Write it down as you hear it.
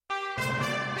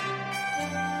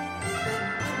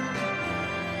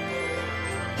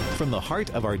From the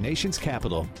heart of our nation's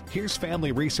capital, here's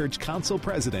Family Research Council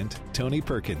President Tony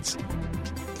Perkins.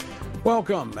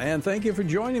 Welcome, and thank you for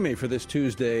joining me for this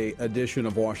Tuesday edition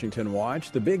of Washington Watch.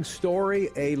 The big story,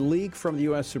 a leak from the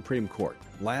U.S. Supreme Court.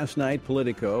 Last night,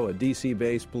 Politico, a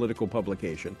D.C.-based political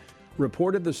publication,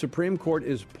 reported the Supreme Court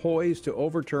is poised to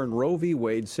overturn Roe v.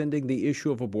 Wade, sending the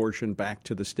issue of abortion back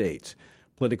to the states.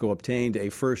 Politico obtained a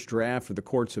first draft of the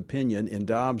court's opinion in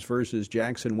Dobbs versus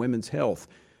Jackson Women's Health.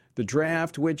 The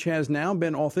draft, which has now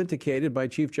been authenticated by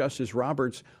Chief Justice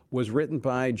Roberts, was written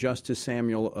by Justice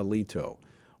Samuel Alito.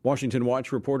 Washington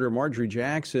Watch reporter Marjorie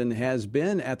Jackson has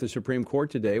been at the Supreme Court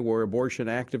today, where abortion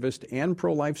activists and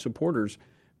pro-life supporters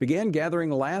began gathering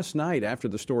last night after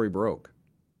the story broke.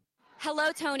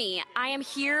 Hello, Tony. I am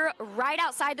here right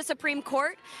outside the Supreme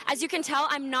Court. As you can tell,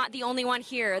 I'm not the only one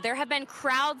here. There have been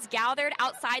crowds gathered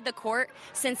outside the court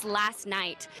since last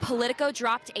night. Politico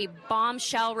dropped a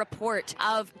bombshell report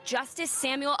of Justice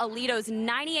Samuel Alito's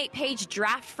 98-page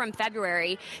draft from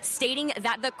February, stating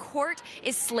that the court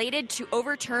is slated to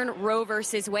overturn Roe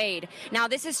versus Wade. Now,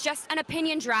 this is just an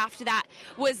opinion draft that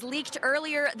was leaked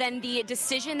earlier than the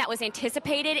decision that was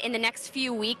anticipated in the next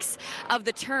few weeks of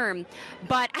the term.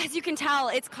 But as you can tell,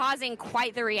 it's causing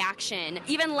quite the reaction.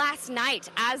 Even last night,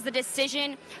 as the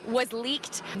decision was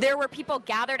leaked, there were people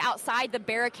gathered outside the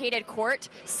barricaded court,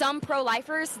 some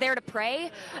pro-lifers there to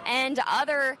pray, and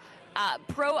other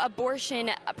pro-abortion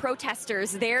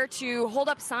protesters there to hold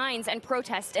up signs and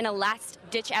protest in a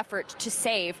last-ditch effort to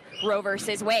save Roe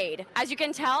versus Wade. As you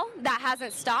can tell, that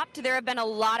hasn't stopped. There have been a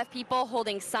lot of people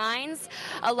holding signs,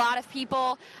 a lot of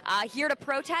people here to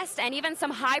protest, and even some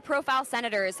high-profile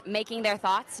senators making their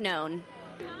thoughts known.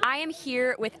 I am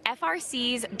here with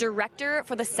FRC's Director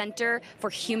for the Center for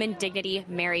Human Dignity,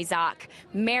 Mary Szoch.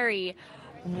 Mary,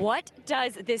 what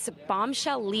does this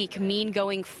bombshell leak mean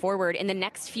going forward in the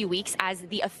next few weeks as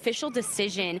the official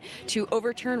decision to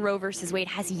overturn Roe versus Wade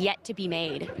has yet to be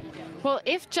made? Well,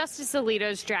 if Justice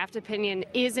Alito's draft opinion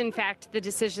is in fact the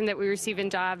decision that we receive in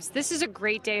Dobbs, this is a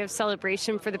great day of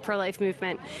celebration for the pro-life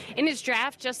movement. In his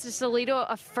draft, Justice Alito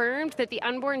affirmed that the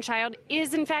unborn child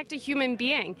is in fact a human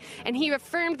being, and he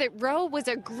affirmed that Roe was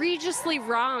egregiously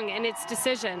wrong in its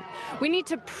decision. We need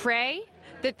to pray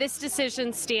that this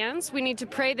decision stands. We need to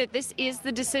pray that this is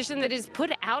the decision that is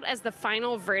put out as the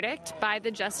final verdict by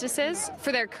the justices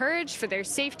for their courage, for their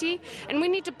safety, and we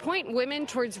need to point women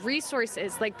towards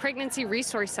resources like pregnancy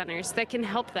resource centers that can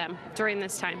help them during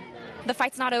this time. The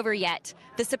fight's not over yet.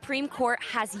 The Supreme Court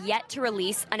has yet to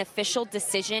release an official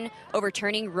decision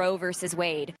overturning Roe versus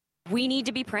Wade. We need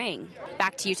to be praying.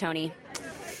 Back to you, Tony.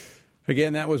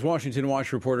 Again, that was Washington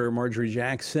Watch reporter Marjorie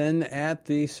Jackson at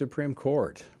the Supreme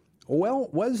Court. Well,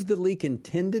 was the leak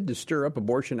intended to stir up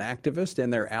abortion activists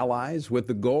and their allies with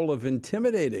the goal of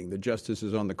intimidating the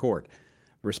justices on the court?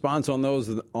 The response on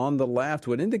those on the left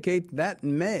would indicate that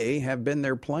may have been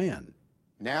their plan.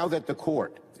 Now that the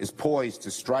court is poised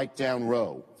to strike down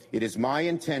Roe, it is my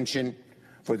intention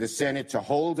for the Senate to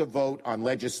hold a vote on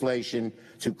legislation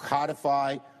to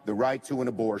codify the right to an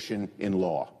abortion in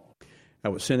law.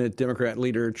 That was Senate Democrat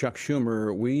leader Chuck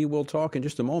Schumer. We will talk in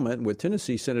just a moment with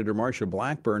Tennessee Senator Marsha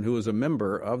Blackburn, who is a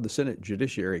member of the Senate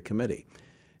Judiciary Committee.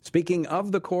 Speaking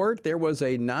of the court, there was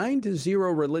a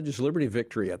 9-0 religious liberty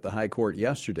victory at the High Court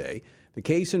yesterday. The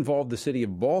case involved the city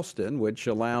of Boston, which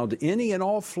allowed any and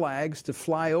all flags to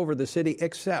fly over the city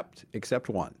except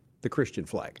one, the Christian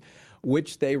flag,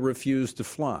 which they refused to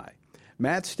fly.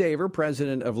 Matt Staver,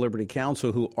 president of Liberty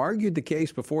Counsel, who argued the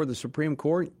case before the Supreme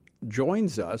Court,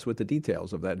 joins us with the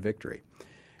details of that victory.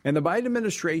 And the Biden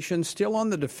administration still on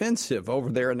the defensive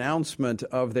over their announcement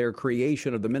of their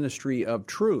creation of the Ministry of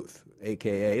Truth,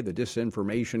 a.k.a. the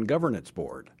Disinformation Governance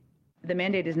Board. The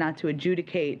mandate is not to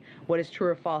adjudicate what is true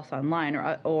or false online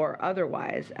or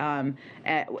otherwise.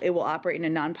 It will operate in a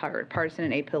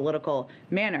nonpartisan and apolitical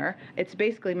manner. It's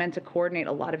basically meant to coordinate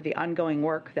a lot of the ongoing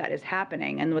work that is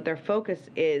happening. And what their focus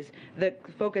is,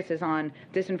 on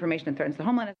disinformation that threatens the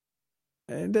homeland.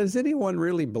 Does anyone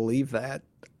really believe that?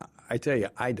 I tell you,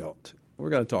 I don't. We're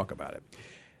going to talk about it.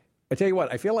 I tell you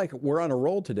what, I feel like we're on a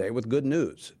roll today with good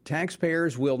news.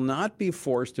 Taxpayers will not be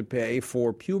forced to pay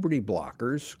for puberty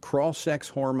blockers, cross-sex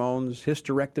hormones,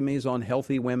 hysterectomies on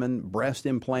healthy women, breast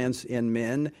implants in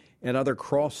men, and other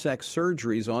cross-sex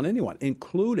surgeries on anyone,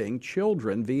 including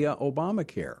children via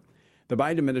Obamacare. The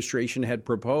Biden administration had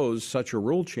proposed such a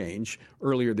rule change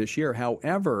earlier this year.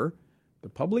 However, the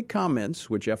public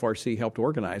comments, which FRC helped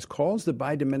organize, caused the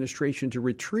Biden administration to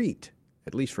retreat,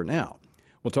 at least for now.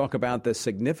 We'll talk about the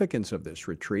significance of this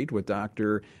retreat with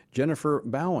Dr. Jennifer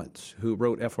Bowens, who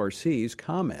wrote FRC's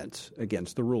comments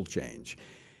against the rule change.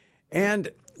 And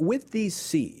with these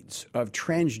seeds of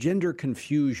transgender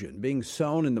confusion being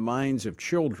sown in the minds of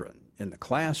children, in the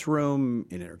classroom,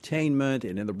 in entertainment,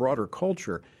 and in the broader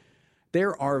culture,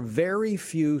 there are very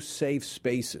few safe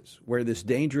spaces where this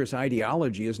dangerous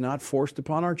ideology is not forced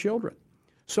upon our children.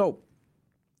 So,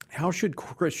 how should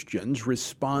Christians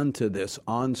respond to this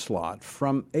onslaught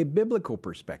from a biblical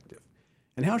perspective?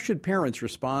 And how should parents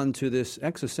respond to this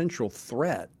existential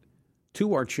threat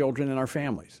to our children and our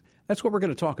families? That's what we're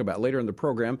going to talk about later in the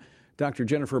program. Dr.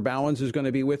 Jennifer Bowens is going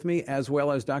to be with me, as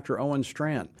well as Dr. Owen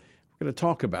Strachan. We're going to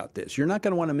talk about this. You're not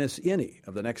going to want to miss any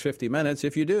of the next 50 minutes.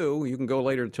 If you do, you can go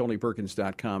later to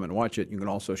TonyPerkins.com and watch it. You can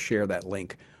also share that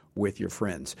link with your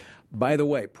friends. By the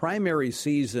way, primary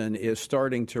season is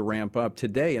starting to ramp up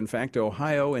today. In fact,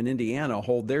 Ohio and Indiana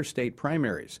hold their state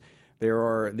primaries.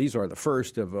 These are the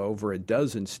first of over a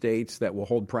dozen states that will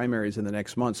hold primaries in the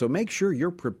next month. So make sure you're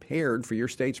prepared for your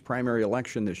state's primary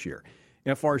election this year.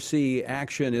 FRC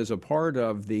Action is a part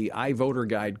of the iVoter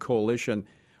Guide Coalition,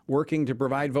 working to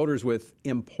provide voters with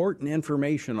important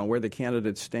information on where the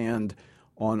candidates stand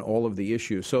on all of the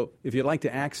issues. So if you'd like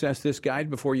to access this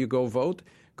guide before you go vote,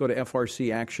 go to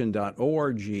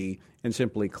frcaction.org and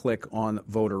simply click on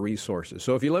voter resources.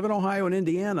 So if you live in Ohio and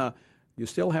Indiana, you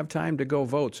still have time to go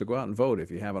vote, so go out and vote if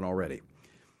you haven't already.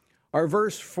 Our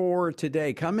verse for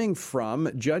today, coming from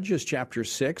Judges chapter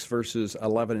 6, verses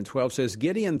 11 and 12, says,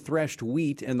 Gideon threshed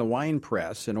wheat in the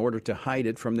winepress in order to hide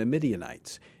it from the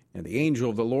Midianites. And the angel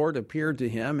of the Lord appeared to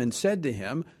him and said to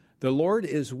him, The Lord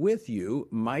is with you,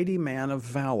 mighty man of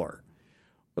valor.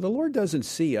 But the Lord doesn't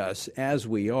see us as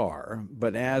we are,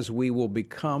 but as we will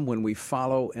become when we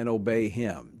follow and obey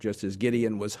him, just as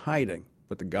Gideon was hiding.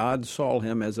 But the God saw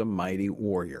him as a mighty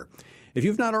warrior. If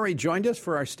you've not already joined us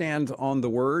for our Stand on the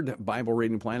Word Bible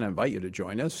reading plan, I invite you to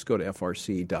join us. Go to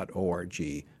frc.org/Bible.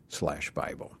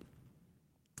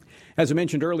 As I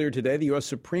mentioned earlier today, the U.S.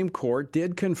 Supreme Court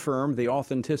did confirm the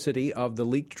authenticity of the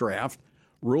leaked draft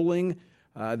ruling,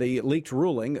 the leaked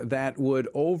ruling that would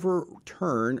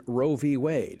overturn Roe v.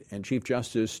 Wade. And Chief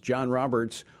Justice John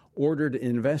Roberts ordered an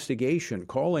investigation,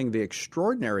 calling the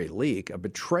extraordinary leak a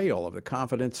betrayal of the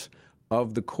confidence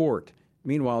of the court.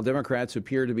 Meanwhile, Democrats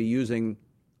appear to be using,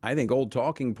 I think, old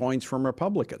talking points from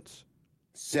Republicans.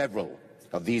 Several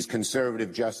of these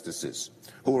conservative justices,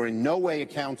 who are in no way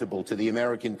accountable to the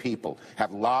American people,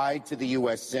 have lied to the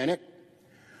U.S. Senate,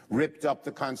 ripped up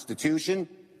the Constitution,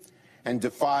 and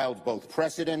defiled both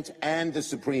precedent and the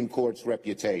Supreme Court's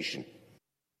reputation.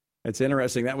 It's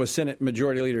interesting. That was Senate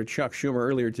Majority Leader Chuck Schumer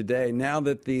earlier today. Now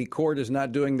that the court is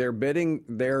not doing their bidding,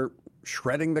 they're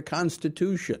shredding the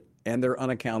Constitution, and they're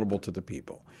unaccountable to the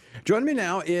people. Joining me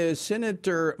now is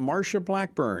Senator Marsha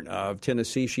Blackburn of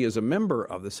Tennessee. She is a member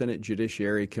of the Senate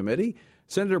Judiciary Committee.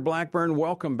 Senator Blackburn,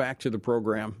 welcome back to the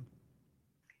program.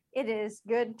 It is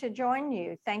good to join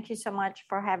you. Thank you so much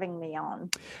for having me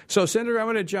on. So, Senator, I'm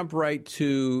going to jump right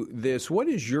to this. What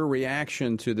is your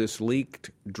reaction to this leaked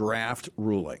draft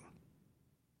ruling?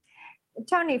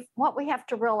 Tony, what we have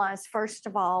to realize, first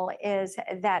of all, is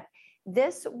that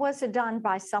this was done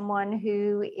by someone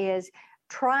who is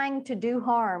trying to do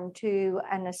harm to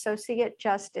an associate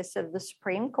justice of the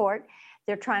Supreme Court.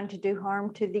 They're trying to do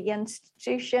harm to the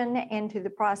institution and to the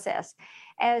process.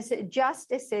 As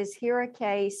justices hear a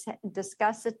case,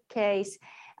 discuss a case,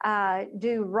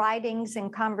 do writings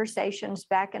and conversations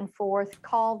back and forth,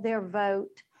 call their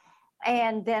vote,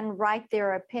 and then write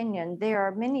their opinion, there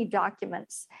are many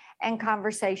documents and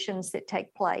conversations that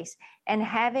take place. And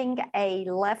having a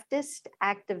leftist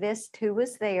activist who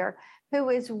was there, who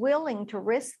is willing to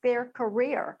risk their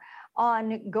career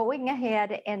on going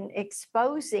ahead and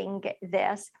exposing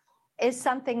this, is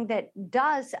something that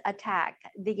does attack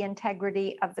the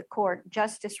integrity of the court.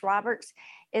 Justice Roberts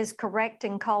is correct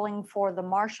in calling for the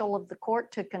marshal of the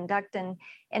court to conduct an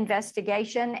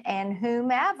investigation, and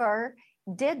whomever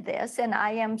did this, and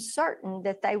I am certain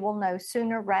that they will know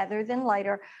sooner rather than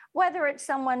later, whether it's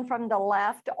someone from the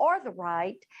left or the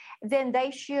right, then they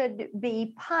should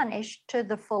be punished to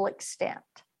the full extent.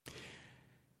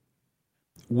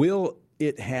 Will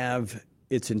it have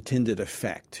its intended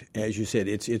effect? As you said,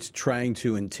 it's trying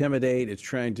to intimidate. It's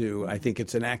trying to, I think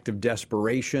it's an act of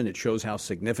desperation. It shows how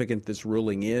significant this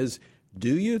ruling is.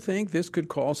 Do you think this could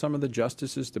cause some of the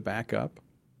justices to back up?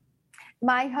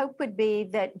 My hope would be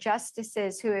that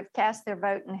justices who have cast their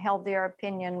vote and held their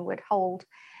opinion would hold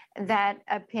that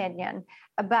opinion.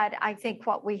 But I think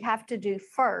what we have to do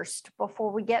first,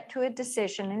 before we get to a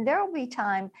decision, and there will be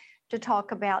time to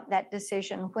talk about that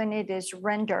decision when it is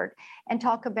rendered and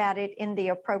talk about it in the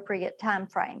appropriate time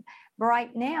frame. But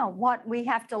right now, what we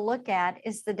have to look at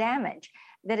is the damage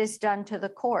that is done to the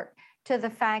court. to the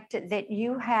fact that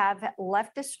you have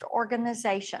leftist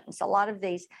organizations, a lot of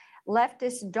these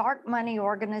leftist dark money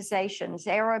organizations,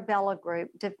 Arabella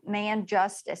Group, Demand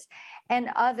Justice, and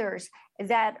others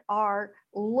that are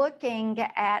looking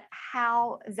at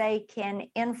how they can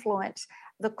influence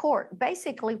the court.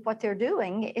 Basically, what they're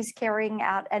doing is carrying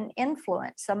out an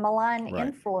influence, a malign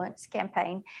influence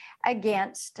campaign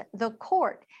against the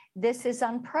court. This is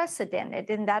unprecedented,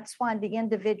 and that's why the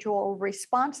individual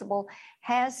responsible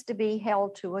has to be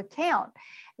held to account.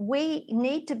 We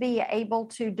need to be able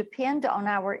to depend on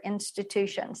our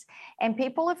institutions, and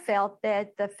people have felt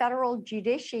that the federal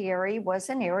judiciary was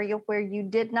an area where you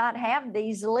did not have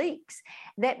these leaks,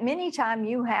 that many times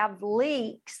you have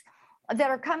leaks that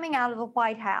are coming out of the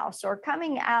White House or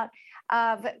coming out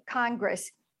of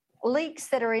Congress, leaks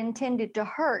that are intended to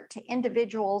hurt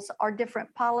individuals or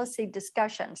different policy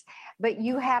discussions. But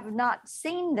you have not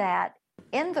seen that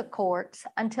in the courts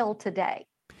until today.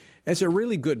 That's a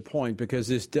really good point, because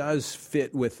this does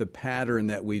fit with the pattern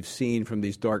that we've seen from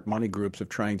these dark money groups of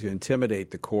trying to intimidate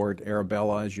the court.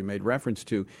 Arabella, as you made reference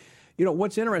to. You know,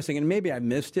 what's interesting, and maybe I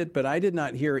missed it, but I did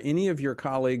not hear any of your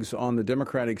colleagues on the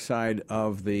Democratic side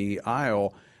of the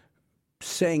aisle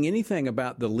saying anything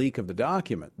about the leak of the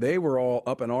document. They were all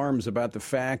up in arms about the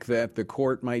fact that the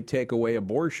court might take away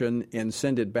abortion and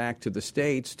send it back to the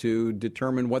states to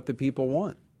determine what the people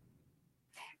want.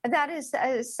 That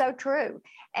is so true.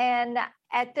 And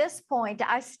at this point,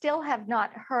 I still have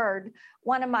not heard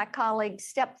one of my colleagues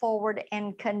step forward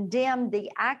and condemn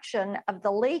the action of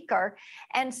the leaker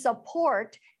and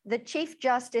support the Chief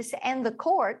Justice and the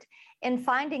court in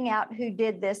finding out who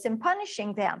did this and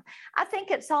punishing them. I think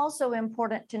it's also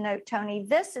important to note, Tony,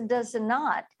 this does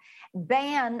not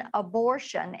ban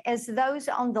abortion, as those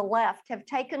on the left have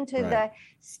taken to the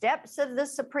steps of the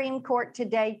Supreme Court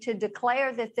today to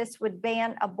declare that this would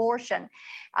ban abortion,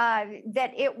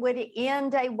 that it would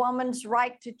end a woman's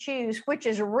right to choose, which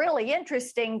is really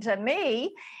interesting to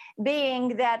me,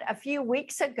 being that a few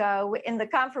weeks ago in the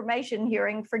confirmation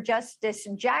hearing for Justice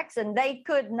Jackson, they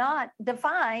could not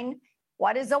define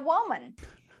what is a woman.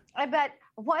 But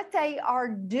what they are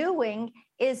doing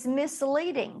is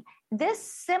misleading. This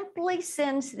simply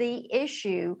sends the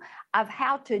issue of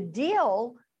how to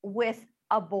deal with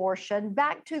abortion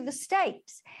back to the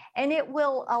states, and it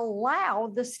will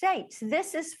allow the states.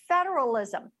 This is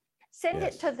federalism. Send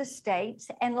it to the states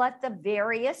and let the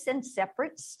various and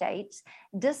separate states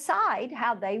decide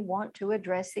how they want to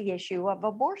address the issue of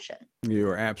abortion. You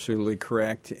are absolutely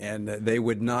correct, and they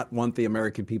would not want the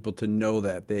American people to know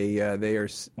that. They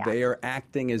are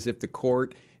acting as if the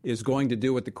court is going to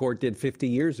do what the court did 50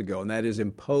 years ago, and that is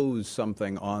impose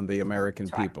something on the American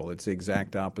people. It's the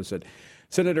exact opposite.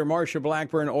 Senator Marsha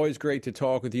Blackburn, always great to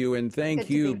talk with you, and thank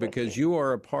you because you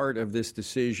are a part of this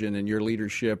decision and your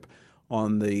leadership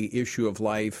on the issue of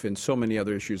life and so many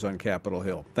other issues on Capitol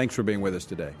Hill. Thanks for being with us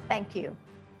today. Thank you.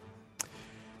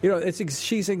 You know,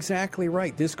 she's exactly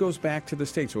right. This goes back to the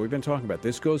states, what we've been talking about.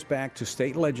 This goes back to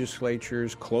state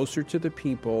legislatures, closer to the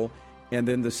people, and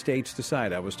then the states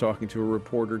decide. I was talking to a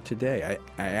reporter today.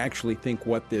 I actually think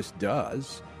what this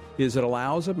does is it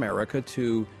allows America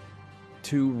to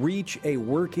reach a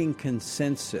working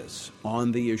consensus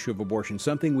on the issue of abortion,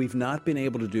 something we've not been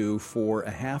able to do for a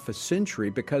half a century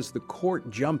because the court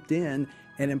jumped in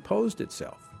and imposed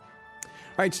itself. All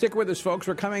right, stick with us, folks.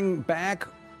 We're coming back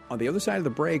on the other side of the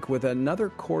break with another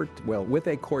court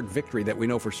victory that we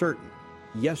know for certain.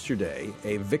 Yesterday,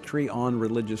 a victory on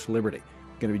religious liberty.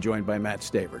 Going to be joined by Matt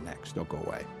Staver next. Don't go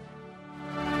away.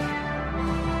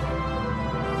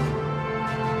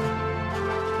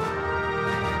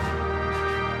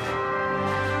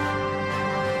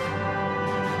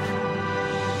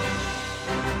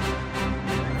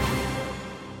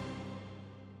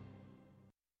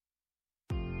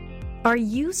 Are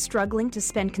you struggling to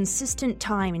spend consistent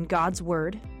time in God's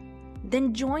Word?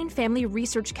 Then join Family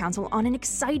Research Council on an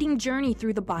exciting journey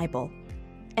through the Bible.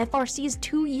 FRC's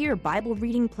 2-year Bible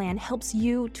reading plan helps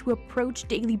you to approach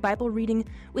daily Bible reading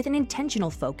with an intentional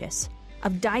focus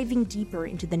of diving deeper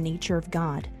into the nature of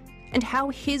God and how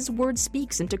His Word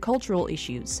speaks into cultural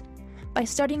issues. By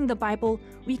studying the Bible,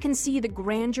 we can see the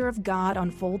grandeur of God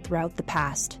unfold throughout the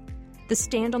past. The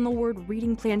Stand on the Word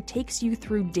reading plan takes you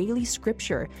through daily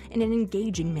scripture in an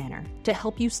engaging manner to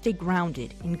help you stay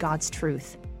grounded in God's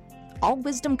truth. All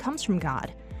wisdom comes from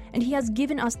God, and He has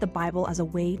given us the Bible as a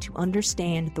way to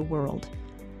understand the world.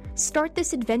 Start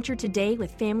this adventure today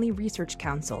with Family Research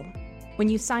Council. When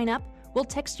you sign up, we'll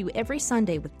text you every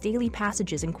Sunday with daily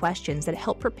passages and questions that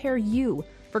help prepare you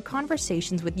for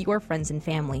conversations with your friends and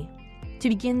family. To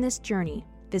begin this journey,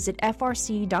 visit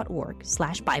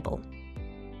frc.org/Bible.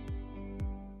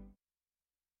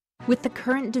 With the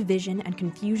current division and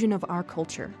confusion of our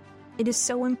culture, it is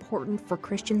so important for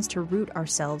Christians to root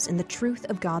ourselves in the truth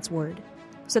of God's Word,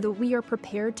 so that we are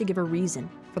prepared to give a reason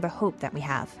for the hope that we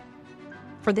have.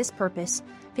 For this purpose,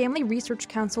 Family Research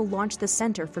Council launched the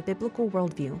Center for Biblical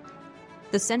Worldview.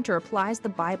 The center applies the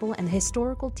Bible and the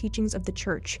historical teachings of the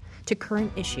Church to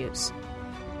current issues.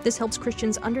 This helps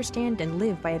Christians understand and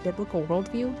live by a biblical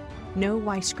worldview, know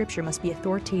why Scripture must be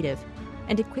authoritative,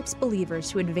 and equips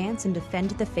believers to advance and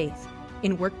defend the faith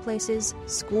in workplaces,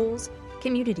 schools,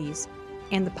 communities,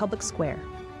 and the public square.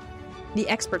 The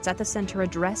experts at the center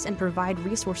address and provide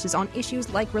resources on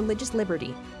issues like religious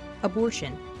liberty,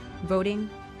 abortion, voting,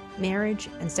 marriage,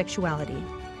 and sexuality.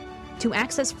 To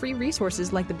access free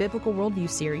resources like the Biblical Worldview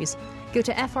series, go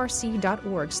to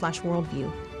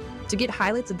frc.org/worldview. To get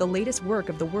highlights of the latest work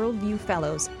of the Worldview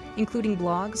Fellows, including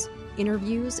blogs,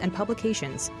 interviews, and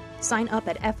publications, sign up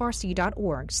at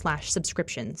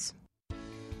frc.org/subscriptions.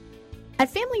 At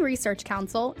Family Research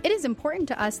Council, it is important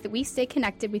to us that we stay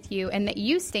connected with you and that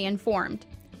you stay informed.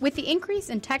 With the increase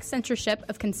in tech censorship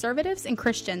of conservatives and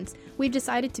Christians, we've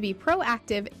decided to be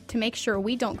proactive to make sure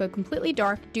we don't go completely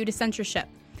dark due to censorship.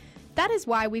 That is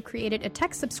why we've created a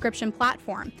tech subscription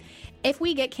platform. If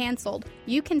we get canceled,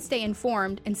 you can stay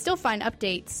informed and still find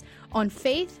updates on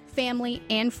faith, family,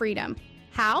 and freedom.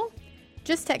 How?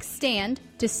 Just text STAND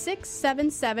to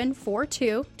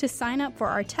 67742 to sign up for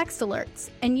our text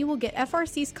alerts, and you will get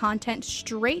FRC's content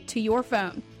straight to your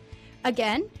phone.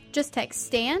 Again, just text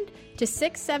STAND to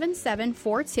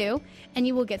 67742, and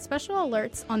you will get special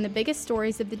alerts on the biggest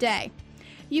stories of the day.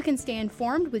 You can stay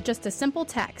informed with just a simple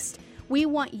text. We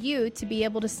want you to be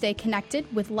able to stay connected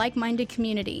with like-minded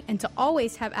community and to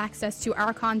always have access to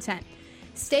our content.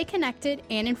 Stay connected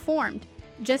and informed.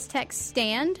 Just text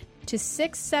STAND to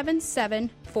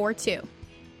 67742.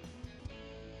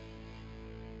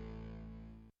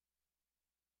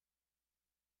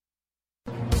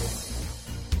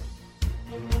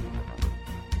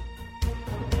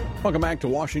 Welcome back to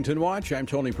Washington Watch. I'm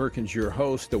Tony Perkins, your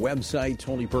host. The website,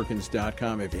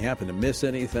 TonyPerkins.com. If you happen to miss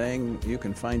anything, you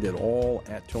can find it all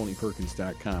at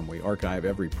TonyPerkins.com. We archive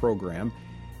every program.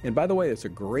 And by the way, it's a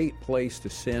great place to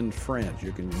send friends.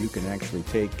 You can actually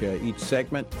take each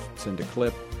segment, send a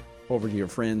clip over to your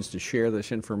friends to share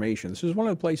this information. This is one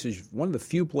of the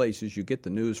few places you get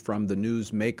the news from the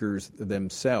newsmakers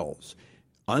themselves,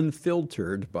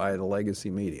 unfiltered by the legacy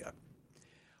media.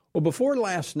 Well, before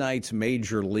last night's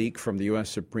major leak from the U.S.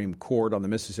 Supreme Court on the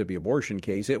Mississippi abortion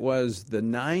case, it was the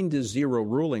 9-0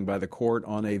 ruling by the court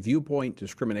on a viewpoint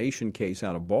discrimination case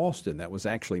out of Boston that was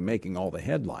actually making all the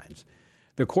headlines.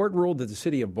 The court ruled that the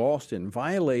city of Boston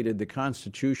violated the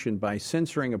Constitution by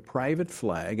censoring a private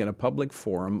flag in a public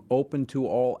forum open to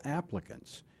all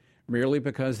applicants, merely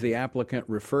because the applicant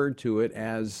referred to it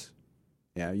as,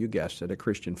 yeah, you guessed it, a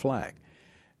Christian flag.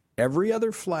 Every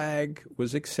other flag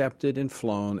was accepted and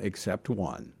flown except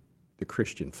one, the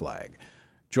Christian flag.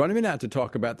 Joining me now to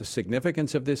talk about the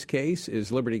significance of this case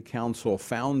is Liberty Counsel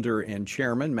founder and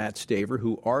chairman Matt Staver,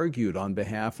 who argued on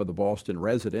behalf of the Boston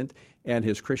resident and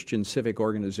his Christian civic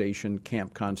organization,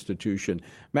 Camp Constitution.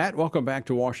 Matt, welcome back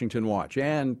to Washington Watch,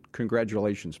 and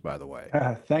congratulations, by the way.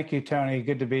 Thank you, Tony.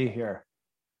 Good to be here.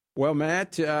 Well,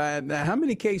 Matt, how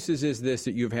many cases is this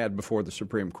that you've had before the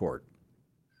Supreme Court?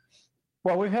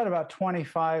 Well, we've had about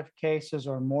 25 cases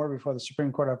or more before the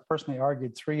Supreme Court. I've personally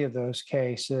argued 3 of those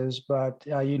cases, but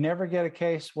you never get a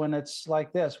case when it's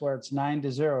like this, where it's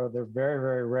 9-0. They're very,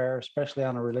 very rare, especially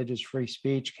on a religious free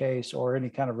speech case or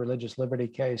any kind of religious liberty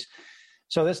case.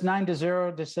 So this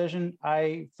 9-0 decision,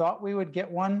 I thought we would get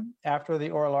one after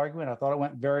the oral argument. I thought it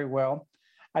went very well.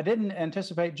 I didn't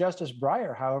anticipate Justice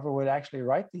Breyer, however, would actually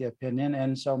write the opinion.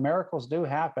 And so miracles do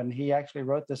happen. He actually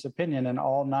wrote this opinion and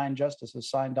all 9 justices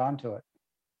signed on to it.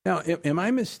 Now, am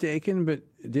I mistaken, but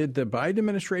did the Biden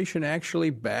administration actually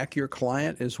back your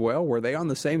client as well? Were they on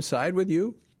the same side with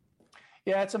you?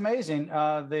 Yeah, it's amazing.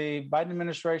 The Biden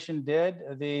administration did.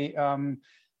 The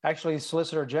actually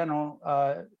Solicitor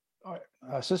General,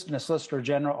 Assistant Solicitor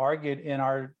General argued in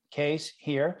our case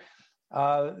here.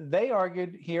 They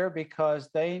argued here because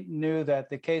they knew that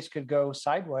the case could go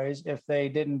sideways if they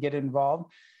didn't get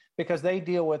involved, because they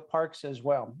deal with parks as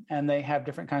well. And they have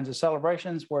different kinds of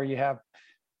celebrations where you have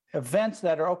events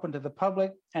that are open to the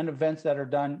public and events that are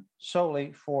done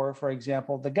solely for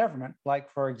example, the government,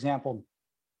 like, for example,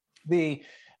 the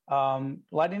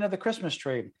lighting of the Christmas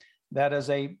tree. That is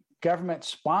a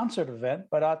government-sponsored event,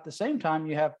 but at the same time,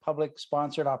 you have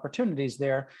public-sponsored opportunities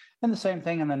there, and the same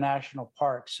thing in the national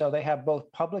parks. So they have both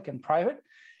public and private,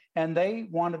 and they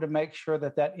wanted to make sure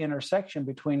that that intersection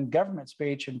between government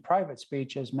speech and private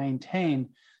speech is maintained,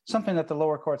 something that the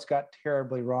lower courts got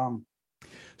terribly wrong.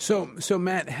 So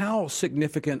Matt, how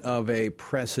significant of a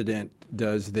precedent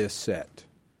does this set?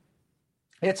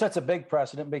 It sets a big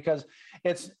precedent because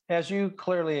it's, as you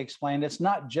clearly explained, it's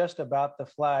not just about the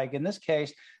flag. In this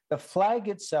case, the flag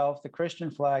itself, the Christian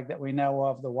flag that we know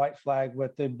of, the white flag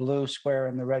with the blue square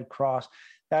and the red cross,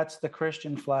 that's the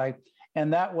Christian flag.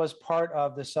 And that was part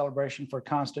of the celebration for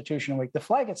Constitution Week. The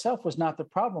flag itself was not the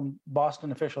problem,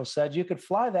 Boston officials said. You could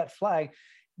fly that flag,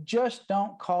 just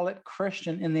don't call it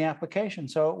Christian in the application.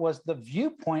 So it was the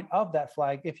viewpoint of that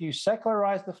flag. If you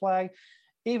secularize the flag,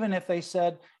 even if they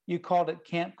said you called it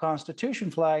Camp Constitution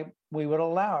flag, we would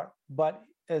allow it. But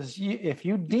if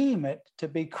you deem it to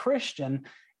be Christian,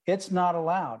 it's not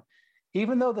allowed,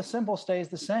 even though the symbol stays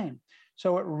the same.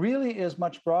 So it really is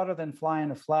much broader than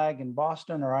flying a flag in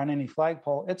Boston or on any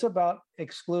flagpole. It's about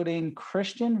excluding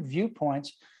Christian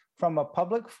viewpoints from a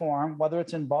public forum, whether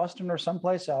it's in Boston or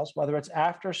someplace else, whether it's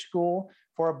after school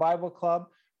for a Bible club,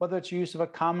 whether it's use of a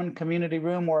common community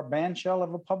room or a bandshell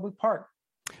of a public park.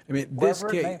 I mean,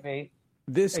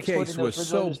 this case was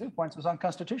so viewpoints was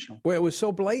unconstitutional. Well, it was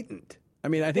so blatant. I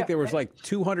mean, I think there was like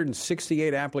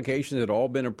 268 applications that had all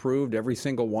been approved, every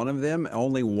single one of them.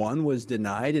 Only one was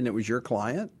denied, and it was your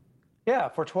client? Yeah,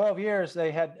 for 12 years,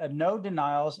 they had no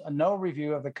denials, no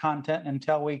review of the content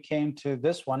until we came to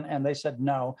this one, and they said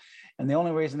no. And the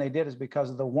only reason they did is because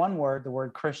of the one word, the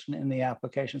word Christian, in the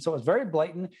application. So it was very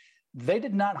blatant. They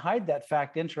did not hide that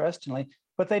fact, interestingly,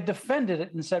 but they defended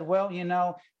it and said, well, you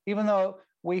know, even though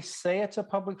we say it's a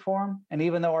public forum, and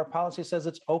even though our policy says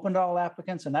it's open to all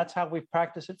applicants, and that's how we've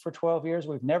practiced it for 12 years,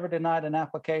 we've never denied an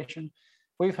application.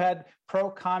 We've had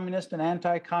pro-communist and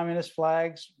anti-communist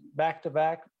flags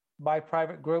back-to-back by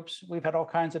private groups. We've had all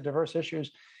kinds of diverse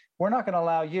issues. We're not going to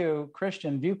allow you,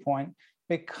 Christian viewpoint,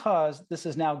 because this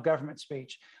is now government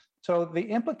speech. So the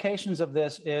implications of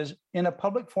this is in a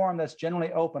public forum that's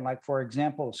generally open, like, for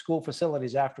example, school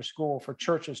facilities after school for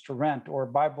churches to rent or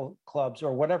Bible clubs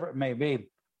or whatever it may be.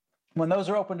 When those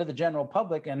are open to the general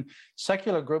public and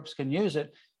secular groups can use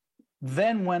it,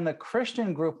 then when the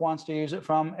Christian group wants to use it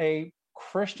from a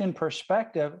Christian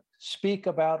perspective, speak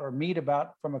about or meet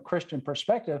about from a Christian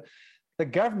perspective, the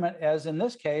government, as in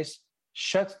this case,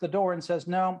 shuts the door and says,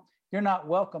 no, you're not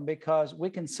welcome because we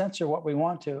can censor what we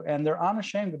want to. And they're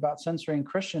unashamed about censoring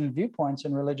Christian viewpoints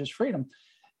and religious freedom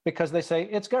because they say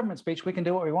it's government speech. We can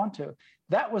do what we want to.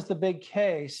 That was the big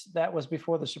case that was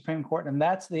before the Supreme Court. And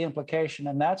that's the implication.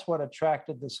 And that's what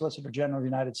attracted the Solicitor General of the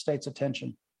United States'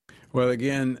 attention. Well,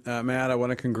 again, Matt, I want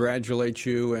to congratulate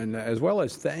you and as well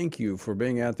as thank you for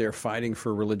being out there fighting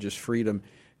for religious freedom.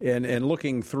 And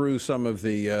looking through some of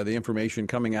the information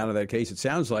coming out of that case, it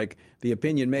sounds like the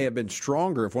opinion may have been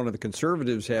stronger if one of the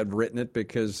conservatives had written it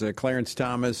because Clarence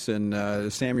Thomas and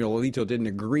Samuel Alito didn't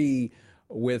agree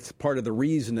with part of the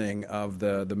reasoning of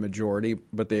the majority,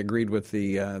 but they agreed with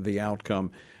the outcome.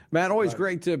 Matt, always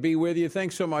great to be with you.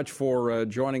 Thanks so much for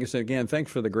joining us. And again, thanks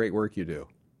for the great work you do.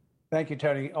 Thank you,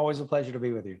 Tony. Always a pleasure to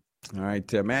be with you. All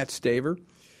right, Matt Staver.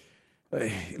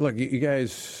 Look, you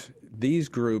guys, these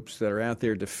groups that are out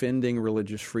there defending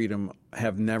religious freedom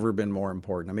have never been more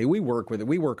important. I mean, we work with it.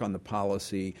 We work on the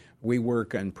policy. We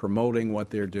work on promoting what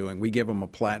they're doing. We give them a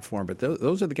platform. But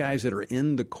those are the guys that are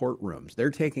in the courtrooms.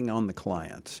 They're taking on the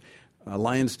clients.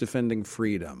 Alliance Defending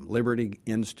Freedom, Liberty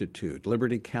Institute,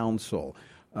 Liberty Counsel,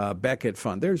 Beckett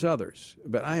Fund. There's others.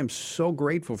 But I am so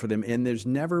grateful for them. And there's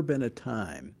never been a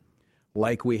time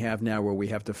like we have now where we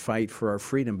have to fight for our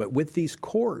freedom. But with these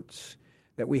courts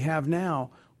that we have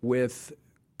now, with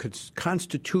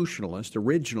constitutionalists,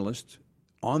 originalists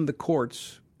on the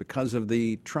courts because of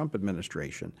the Trump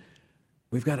administration,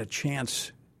 we've got a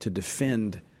chance to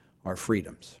defend our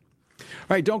freedoms. All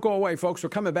right, don't go away, folks.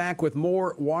 We're coming back with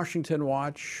more Washington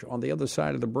Watch on the other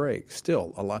side of the break.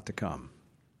 Still a lot to come.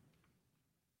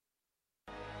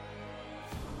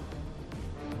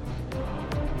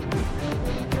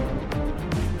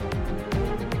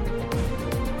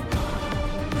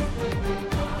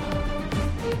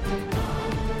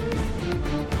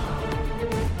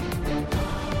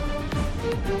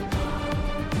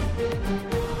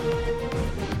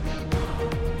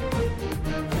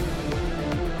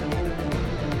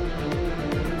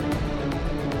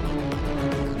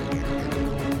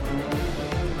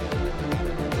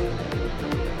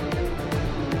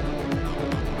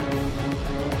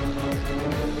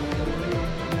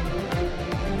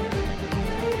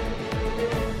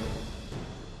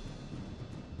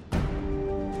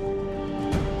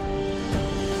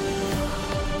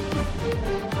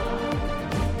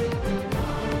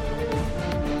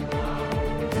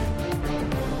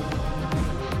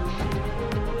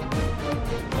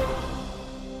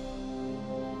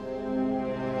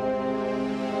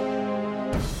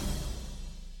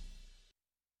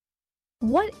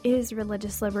 What is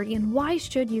religious liberty and why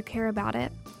should you care about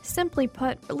it? Simply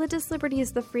put, religious liberty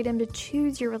is the freedom to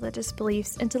choose your religious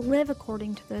beliefs and to live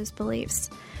according to those beliefs.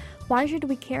 Why should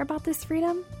we care about this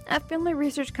freedom? At Family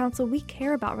Research Council, we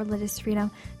care about religious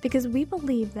freedom because we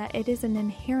believe that it is an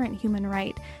inherent human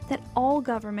right that all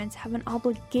governments have an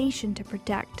obligation to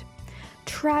protect.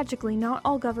 Tragically, not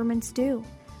all governments do.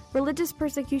 Religious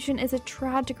persecution is a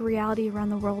tragic reality around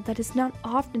the world that is not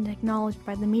often acknowledged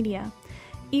by the media,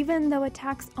 even though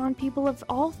attacks on people of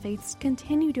all faiths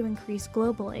continue to increase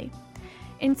globally.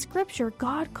 In Scripture,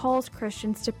 God calls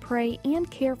Christians to pray and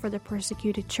care for the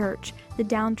persecuted church, the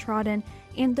downtrodden,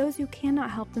 and those who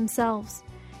cannot help themselves.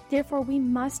 Therefore, we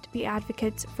must be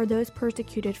advocates for those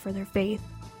persecuted for their faith.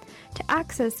 To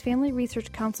access Family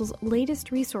Research Council's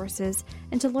latest resources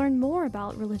and to learn more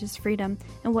about religious freedom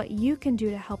and what you can do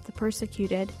to help the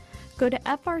persecuted, go to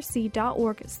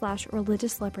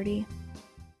frc.org/religiousliberty.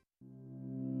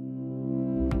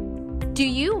 Do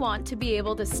you want to be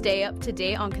able to stay up to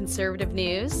date on conservative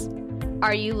news?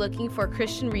 Are you looking for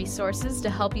Christian resources to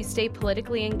help you stay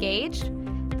politically engaged?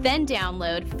 Then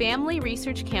download Family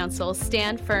Research Council's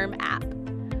Stand Firm app.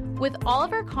 With all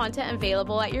of our content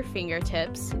available at your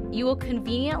fingertips, you will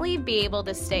conveniently be able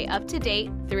to stay up to date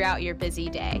throughout your busy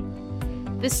day.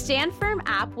 The Stand Firm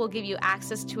app will give you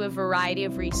access to a variety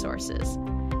of resources,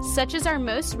 such as our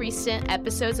most recent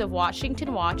episodes of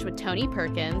Washington Watch with Tony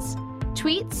Perkins,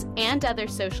 tweets and other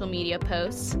social media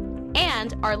posts,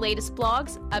 and our latest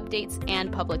blogs, updates,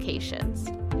 and publications.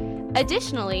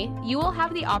 Additionally, you will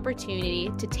have the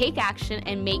opportunity to take action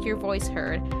and make your voice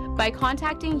heard by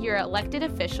contacting your elected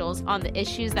officials on the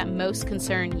issues that most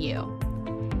concern you.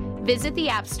 Visit the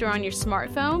App Store on your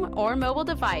smartphone or mobile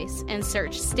device and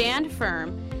search Stand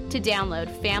Firm to download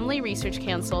Family Research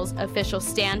Council's official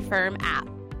Stand Firm app.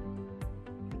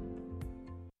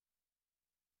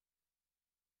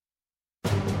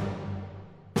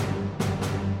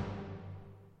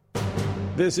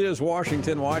 This is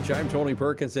Washington Watch. I'm Tony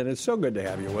Perkins, and it's so good to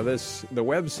have you with us. The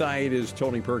website is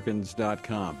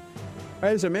tonyperkins.com.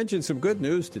 As I mentioned, some good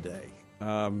news today.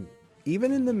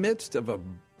 Even in the midst of a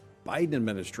Biden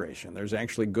administration, there's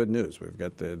actually good news. We've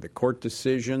got the court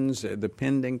decisions, the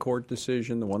pending court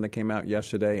decision, the one that came out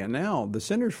yesterday, and now the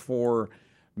Centers for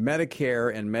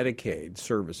Medicare and Medicaid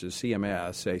Services,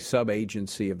 CMS, a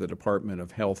sub-agency of the Department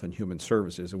of Health and Human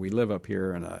Services, and we live up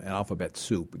here in an alphabet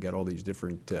soup. We got all these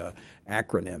different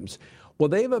acronyms. Well,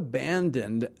 they've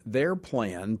abandoned their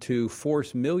plan to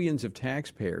force millions of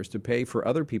taxpayers to pay for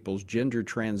other people's gender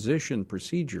transition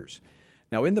procedures.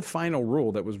 Now, in the final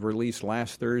rule that was released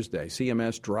last Thursday,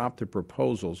 CMS dropped the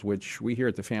proposals, which we here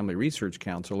at the Family Research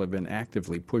Council have been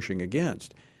actively pushing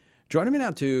against. Joining me now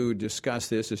to discuss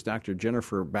this is Dr.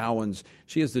 Jennifer Bowens.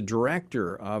 She is the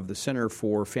director of the Center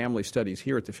for Family Studies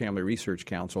here at the Family Research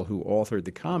Council, who authored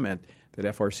the comment that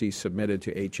FRC submitted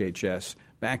to HHS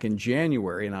back in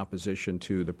January in opposition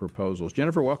to the proposals.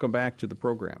 Jennifer, welcome back to the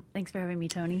program. Thanks for having me,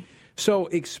 Tony. So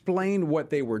explain what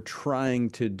they were trying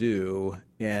to do,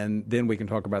 and then we can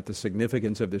talk about the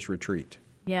significance of this retreat.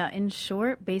 Yeah, in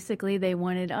short, basically they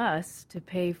wanted us to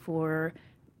pay for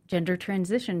gender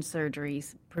transition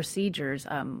surgeries, procedures,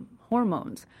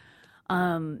 hormones.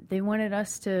 They wanted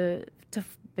us to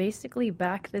basically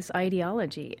back this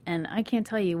ideology. And I can't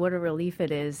tell you what a relief it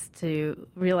is to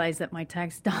realize that my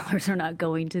tax dollars are not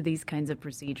going to these kinds of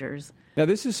procedures. Now,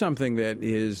 this is something that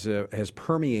has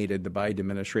permeated the Biden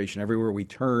administration. Everywhere we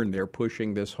turn, they're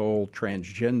pushing this whole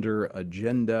transgender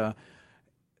agenda.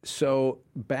 So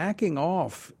backing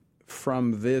off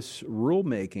from this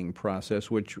rulemaking process,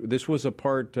 which this was a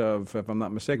part of, if I'm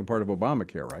not mistaken, part of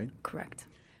Obamacare, right? Correct.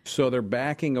 So they're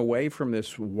backing away from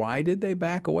this. Why did they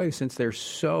back away since they're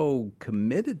so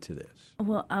committed to this?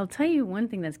 Well, I'll tell you one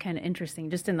thing that's kind of interesting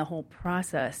just in the whole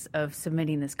process of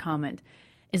submitting this comment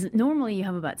is that normally you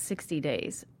have about 60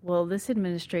 days. Well, this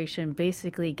administration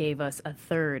basically gave us a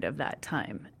third of that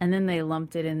time, and then they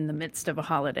lumped it in the midst of a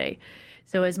holiday.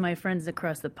 So as my friends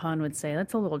across the pond would say,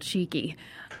 that's a little cheeky,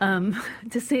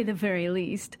 to say the very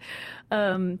least.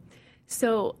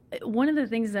 So one of the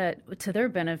things that, to their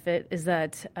benefit, is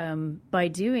that by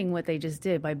doing what they just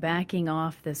did, by backing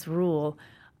off this rule,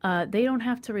 they don't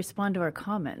have to respond to our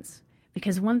comments.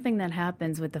 Because one thing that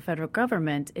happens with the federal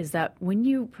government is that when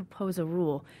you propose a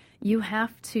rule, you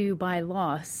have to, by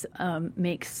law,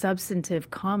 make substantive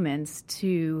comments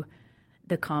to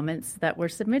the comments that were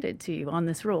submitted to you on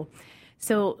this rule.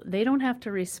 So they don't have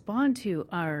to respond to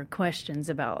our questions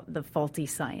about the faulty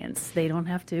science. They don't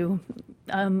have to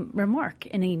remark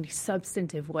in a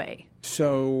substantive way.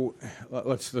 So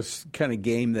let's kind of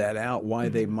game that out, why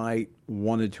they might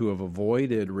wanted to have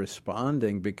avoided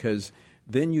responding, because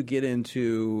then you get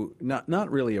into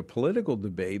not really a political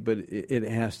debate, but it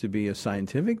has to be a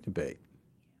scientific debate.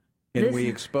 And we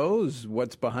expose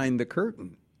what's behind the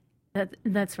curtain.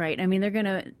 That's right. I mean, they're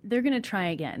gonna try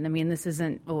again. I mean, this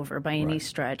isn't over by any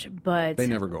stretch, but they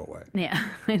never go away. Yeah,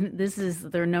 this is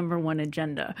their number one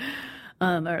agenda,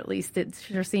 or at least it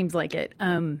sure seems like it.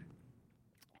 And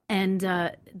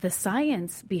the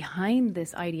science behind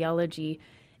this ideology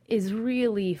is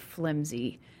really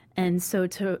flimsy, and so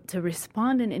to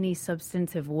respond in any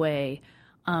substantive way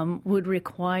would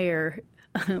require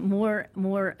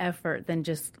more effort than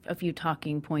just a few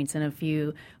talking points and a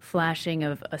few flashing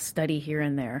of a study here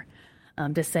and there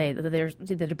to say that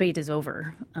the debate is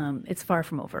over. It's far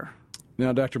from over.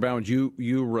 Now, Dr. Bowens,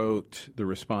 you wrote the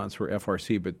response for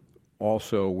FRC, but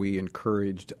also we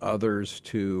encouraged others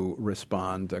to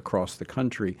respond across the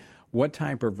country. What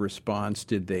type of response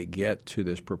did they get to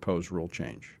this proposed rule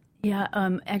change? Yeah,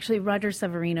 actually, Roger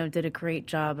Severino did a great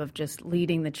job of just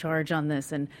leading the charge on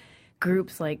this, and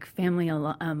groups like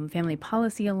Family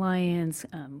Policy Alliance,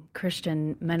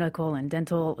 Christian Medical and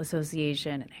Dental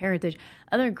Association, and Heritage,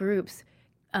 other groups,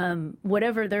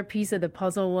 whatever their piece of the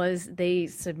puzzle was, they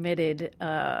submitted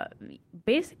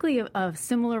basically a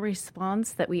similar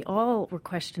response that we all were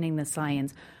questioning the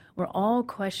science. We're all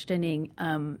questioning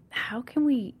how can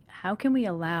we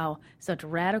allow such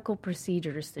radical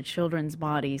procedures to children's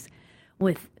bodies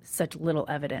with such little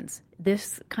evidence.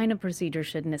 This kind of procedure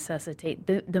should necessitate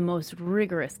the most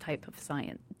rigorous type of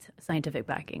scientific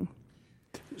backing.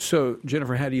 So,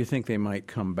 Jennifer, how do you think they might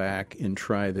come back and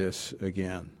try this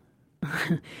again?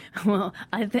 Well,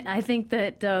 I think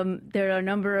that there are a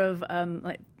number of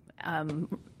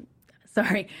I'm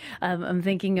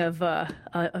thinking of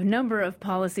a number of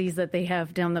policies that they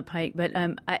have down the pike, but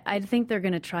I think they're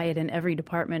going to try it in every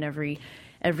department,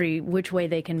 every which way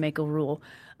they can make a rule.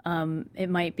 It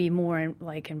might be more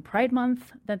like in Pride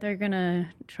Month that they're going to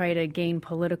try to gain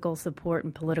political support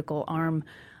and political arm,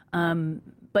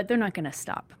 but they're not going to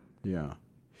stop. Yeah.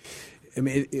 I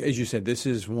mean, as you said, this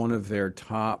is one of their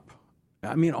top,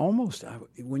 I mean, almost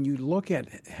when you look at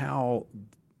how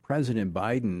President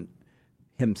Biden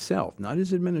himself, not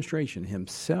his administration,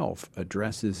 himself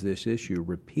addresses this issue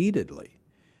repeatedly,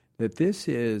 that this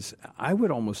is, I would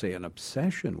almost say, an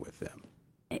obsession with them.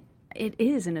 It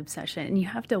is an obsession, and you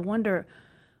have to wonder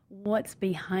what's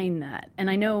behind that. And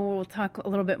I know we'll talk a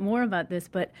little bit more about this,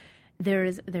 but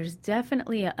there's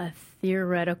definitely a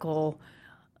theoretical,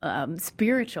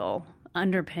 spiritual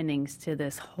underpinnings to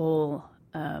this whole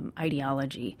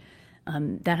ideology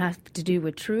that has to do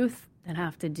with truth, that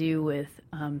have to do with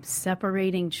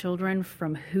separating children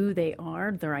from who they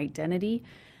are, their identity.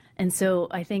 And so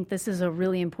I think this is a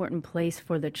really important place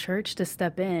for the church to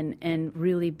step in and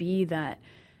really be that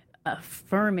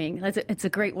affirming. It's a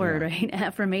great word, right?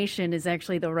 Affirmation is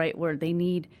actually the right word.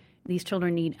 These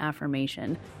children need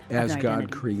affirmation. As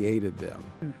God created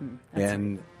them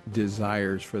and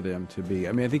desires for them to be.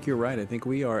 I mean, I think you're right. I think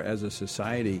we are, as a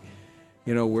society,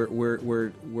 you know,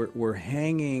 we're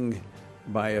hanging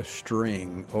by a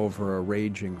string over a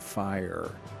raging fire,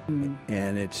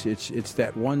 and it's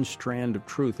that one strand of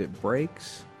truth. It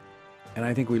breaks, and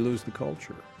I think we lose the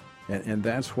culture. And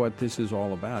that's what this is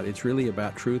all about. It's really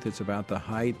about truth. It's about the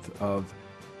height of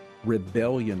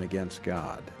rebellion against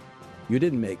God. You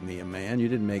didn't make me a man. You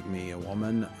didn't make me a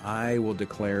woman. I will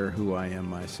declare who I am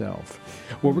myself.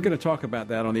 Well, we're going to talk about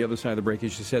that on the other side of the break.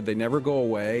 As you said, they never go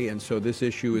away, and so this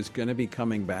issue is going to be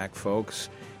coming back, folks.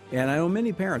 And I know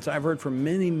many parents, I've heard from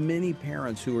many, many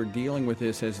parents who are dealing with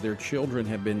this as their children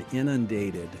have been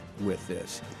inundated with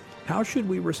this. How should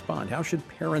we respond? How should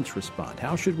parents respond?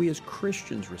 How should we as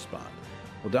Christians respond?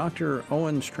 Well, Dr.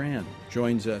 Owen Strachan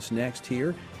joins us next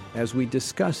here as we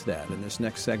discuss that in this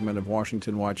next segment of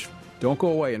Washington Watch. Don't go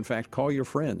away. In fact, call your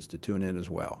friends to tune in as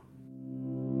well.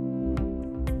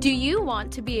 Do you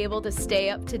want to be able to stay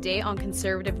up to date on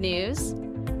conservative news?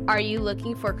 Are you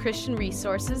looking for Christian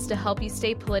resources to help you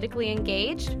stay politically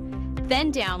engaged?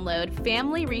 Then download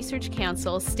Family Research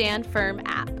Council's Stand Firm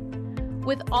app.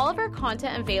 With all of our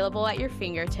content available at your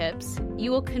fingertips,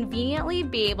 you will conveniently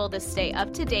be able to stay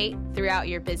up to date throughout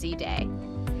your busy day.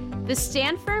 The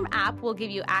Stand Firm app will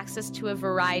give you access to a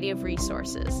variety of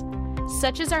resources,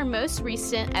 such as our most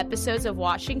recent episodes of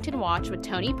Washington Watch with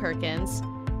Tony Perkins,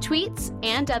 tweets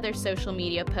and other social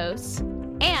media posts,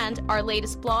 and our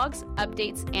latest blogs,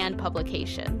 updates, and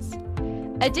publications.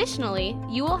 Additionally,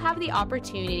 you will have the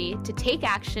opportunity to take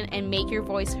action and make your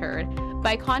voice heard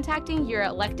by contacting your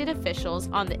elected officials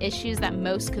on the issues that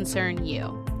most concern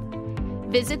you.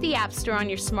 Visit the App Store on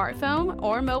your smartphone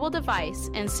or mobile device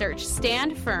and search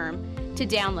Stand Firm to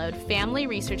download Family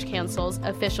Research Council's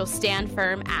official Stand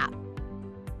Firm app.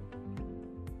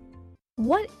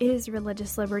 What is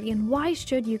religious liberty and why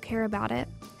should you care about it?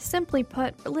 Simply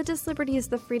put, religious liberty is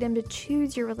the freedom to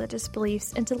choose your religious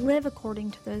beliefs and to live according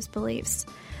to those beliefs.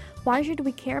 Why should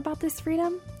we care about this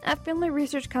freedom? At Family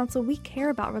Research Council, we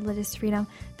care about religious freedom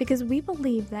because we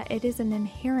believe that it is an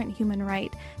inherent human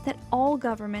right that all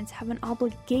governments have an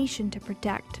obligation to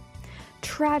protect.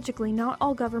 Tragically, not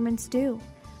all governments do.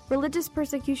 Religious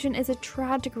persecution is a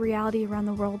tragic reality around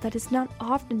the world that is not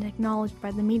often acknowledged by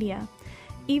the media,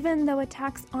 even though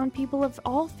attacks on people of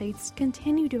all faiths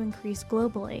continue to increase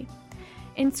globally.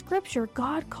 In Scripture,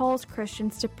 God calls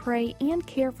Christians to pray and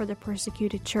care for the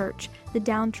persecuted church, the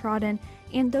downtrodden,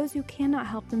 and those who cannot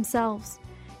help themselves.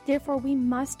 Therefore, we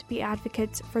must be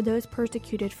advocates for those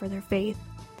persecuted for their faith.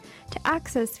 To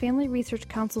access Family Research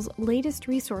Council's latest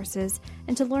resources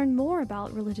and to learn more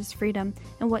about religious freedom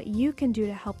and what you can do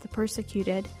to help the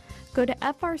persecuted, go to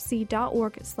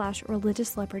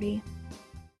frc.org/religiousliberty.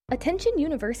 Attention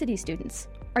university students.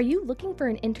 Are you looking for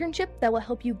an internship that will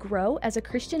help you grow as a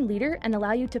Christian leader and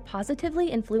allow you to positively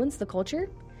influence the culture?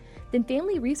 Then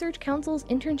Family Research Council's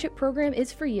internship program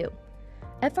is for you.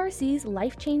 FRC's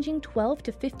life-changing 12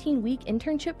 to 15-week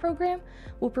internship program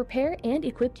will prepare and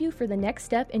equip you for the next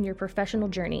step in your professional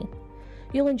journey.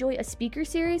 You'll enjoy a speaker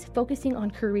series focusing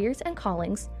on careers and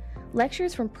callings,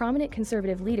 lectures from prominent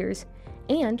conservative leaders,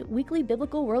 and weekly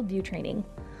biblical worldview training.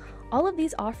 All of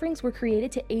these offerings were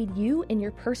created to aid you in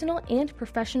your personal and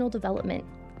professional development.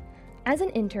 As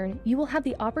an intern, you will have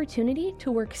the opportunity to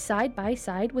work side by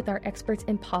side with our experts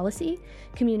in policy,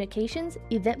 communications,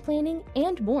 event planning,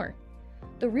 and more.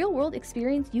 The real-world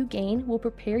experience you gain will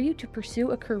prepare you to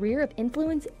pursue a career of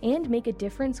influence and make a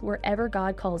difference wherever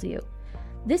God calls you.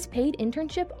 This paid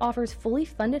internship offers fully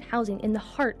funded housing in the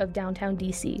heart of downtown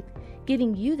DC,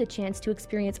 giving you the chance to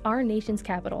experience our nation's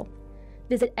capital.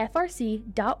 Visit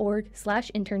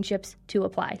frc.org/internships to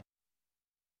apply.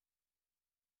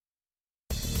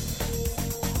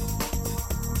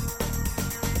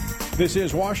 This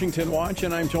is Washington Watch,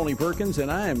 and I'm Tony Perkins,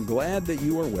 and I am glad that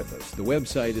you are with us. The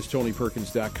website is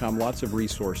tonyperkins.com. Lots of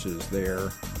resources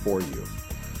there for you.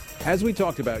 As we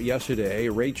talked about yesterday,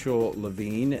 Rachel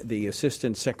Levine, the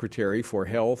Assistant Secretary for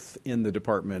Health in the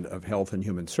Department of Health and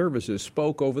Human Services,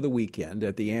 spoke over the weekend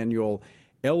at the annual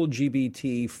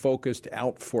LGBT Focused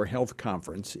Out for Health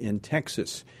Conference in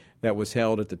Texas that was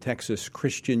held at the Texas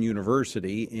Christian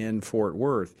University in Fort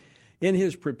Worth. In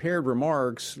his prepared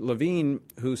remarks, Levine,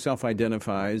 who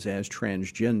self-identifies as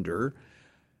transgender,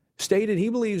 stated he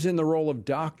believes in the role of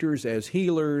doctors as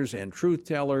healers and truth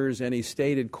tellers, and he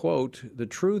stated, quote, "The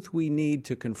truth we need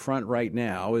to confront right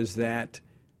now is that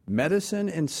medicine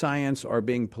and science are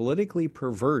being politically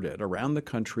perverted around the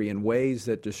country in ways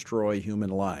that destroy human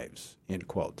lives," end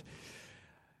quote.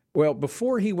 Well,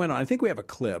 before he went on, I think we have a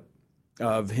clip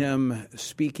of him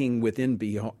speaking with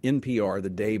NPR the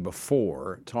day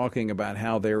before, talking about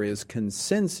how there is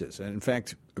consensus, and in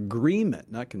fact, agreement,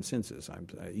 not consensus,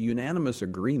 unanimous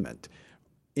agreement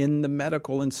in the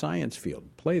medical and science field.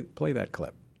 Play that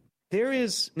clip. There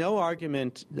is no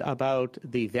argument about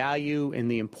the value and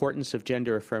the importance of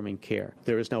gender-affirming care.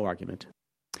 There is no argument.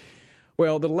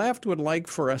 Well, the left would like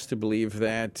for us to believe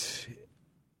that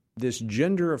this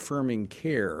gender-affirming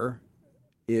care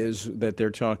that they're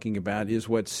talking about is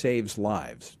what saves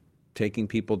lives, taking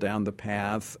people down the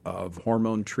path of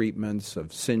hormone treatments, of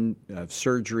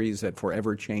surgeries that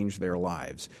forever change their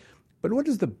lives. But what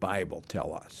does the Bible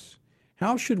tell us?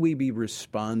 How should we be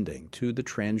responding to the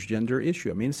transgender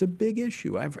issue? I mean, it's a big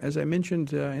issue. As I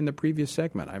mentioned in the previous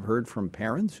segment, I've heard from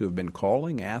parents who have been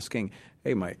calling, asking,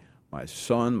 hey, my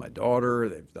son, my daughter,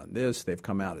 they've done this, they've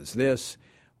come out as this.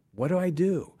 What do I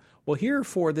do? Well, here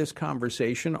for this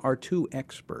conversation are two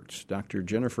experts. Dr.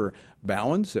 Jennifer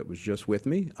Bowens, that was just with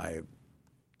me. I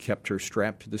kept her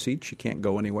strapped to the seat. She can't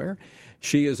go anywhere.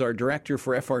 She is our director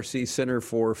for FRC Center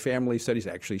for Family Studies.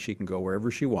 Actually, she can go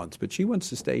wherever she wants, but she wants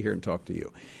to stay here and talk to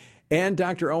you. And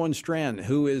Dr. Owen Strachan,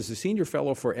 who is the senior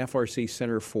fellow for FRC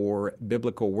Center for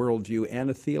Biblical Worldview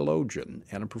and a theologian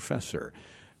and a professor.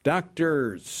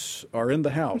 Doctors are in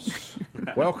the house.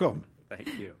 Welcome.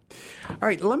 Thank you. All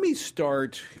right, let me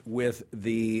start with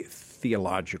the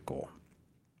theological,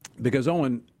 because,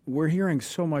 Owen, we're hearing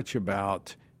so much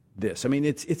about this. I mean,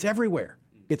 it's everywhere.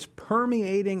 It's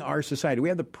permeating our society. We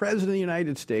have the President of the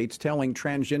United States telling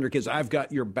transgender kids, I've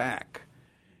got your back.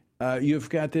 You've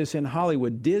got this in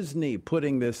Hollywood, Disney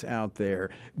putting this out there.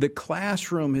 The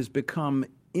classroom has become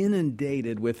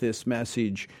inundated with this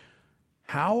message.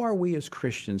 How are we as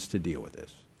Christians to deal with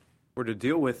this? We're to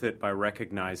deal with it by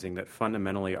recognizing that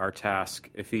fundamentally our task,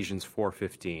 Ephesians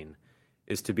 4:15,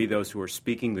 is to be those who are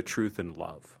speaking the truth in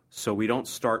love. So we don't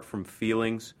start from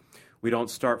feelings. We don't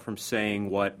start from saying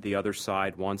what the other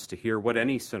side wants to hear, what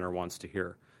any sinner wants to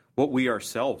hear, what we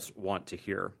ourselves want to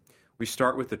hear. We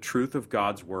start with the truth of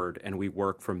God's word, and we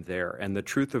work from there. And the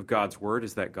truth of God's word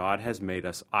is that God has made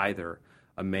us either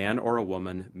a man or a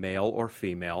woman, male or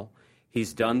female.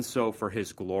 He's done so for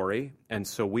his glory, and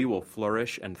so we will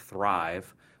flourish and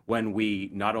thrive when we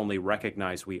not only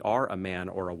recognize we are a man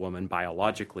or a woman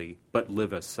biologically, but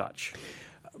live as such.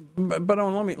 But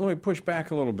let me push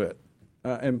back a little bit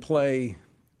and play.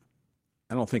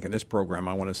 I don't think in this program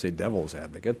I want to say devil's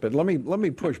advocate, but let me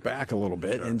push back a little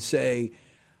bit and say,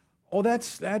 oh,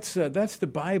 that's the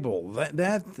Bible.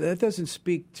 That doesn't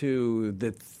speak to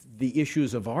the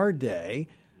issues of our day.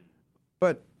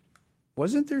 But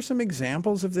wasn't there some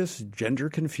examples of this gender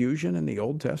confusion in the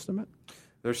Old Testament?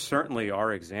 There certainly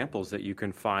are examples that you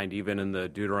can find even in the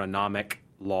Deuteronomic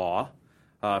law.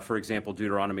 For example,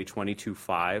 Deuteronomy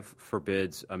 22:5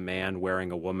 forbids a man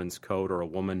wearing a woman's coat or a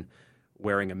woman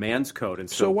wearing a man's coat. And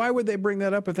so why would they bring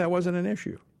that up if that wasn't an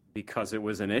issue? Because it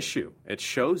was an issue. It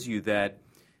shows you that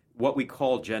what we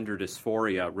call gender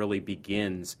dysphoria really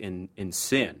begins in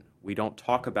sin. We don't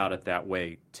talk about it that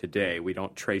way today. We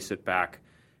don't trace it back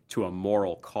to a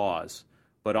moral cause.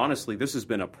 But honestly, this has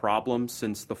been a problem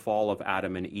since the fall of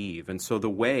Adam and Eve. And so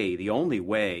the only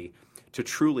way to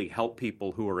truly help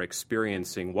people who are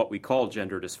experiencing what we call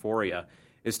gender dysphoria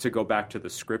is to go back to the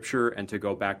Scripture and to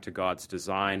go back to God's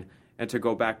design and to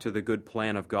go back to the good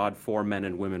plan of God for men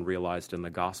and women realized in the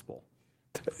gospel.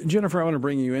 Jennifer, I want to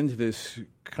bring you into this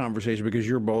conversation because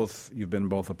you've been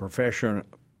both a professor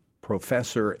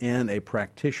and a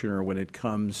practitioner when it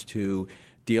comes to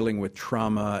dealing with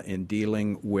trauma and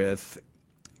dealing with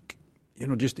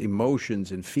just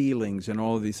emotions and feelings and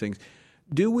all of these things.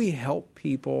 Do we help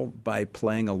people by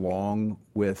playing along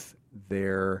with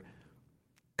their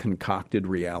concocted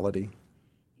reality?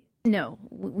 No,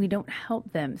 we don't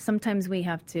help them. Sometimes we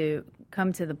have to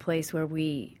come to the place where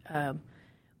we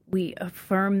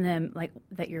affirm them, like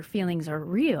that your feelings are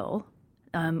real.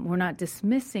 We're not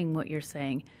dismissing what you're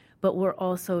saying, but we're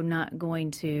also not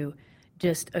going to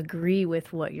just agree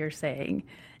with what you're saying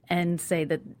and say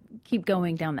that keep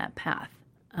going down that path.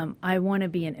 I want to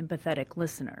be an empathetic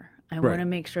listener. I want to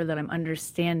make sure that I'm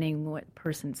understanding what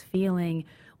person's feeling,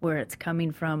 where it's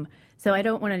coming from. So I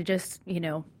don't want to just,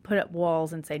 put up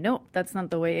walls and say, no, that's not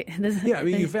the way. Yeah, I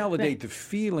mean, you validate the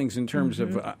feelings in terms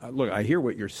of, look, I hear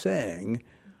what you're saying,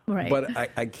 but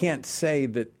I can't say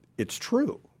that it's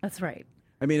true. That's right.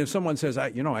 I mean, if someone says,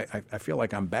 I feel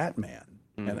like I'm Batman,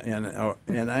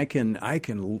 and I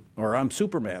can, or I'm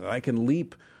Superman, and I can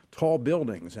leap tall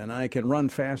buildings, and I can run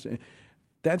fast.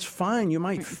 That's fine. You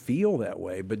might feel that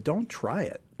way, but don't try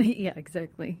it. Yeah,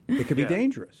 exactly. It could be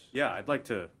dangerous. Yeah,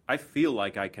 I feel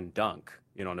like I can dunk,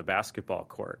 on a basketball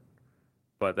court,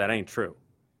 but that ain't true.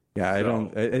 Yeah,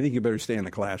 I think you better stay in the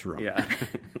classroom. Yeah.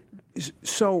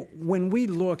 So when we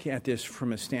look at this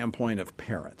from a standpoint of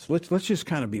parents, let's just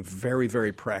kind of be very,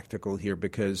 very practical here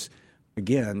because,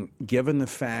 again, given the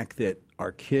fact that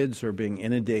our kids are being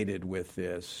inundated with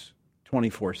this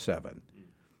 24/7,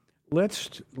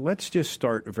 let's just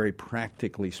start very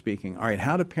practically speaking. All right,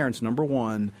 how do parents, number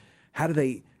one, how do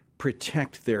they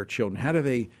protect their children? How do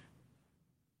they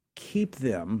keep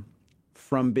them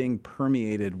from being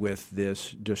permeated with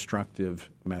this destructive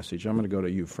message? I'm going to go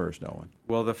to you first, Owen.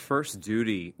 Well, the first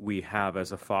duty we have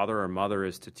as a father or mother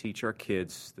is to teach our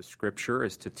kids the Scripture,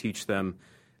 is to teach them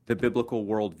the biblical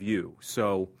worldview.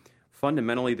 So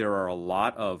fundamentally, there are a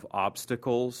lot of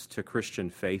obstacles to Christian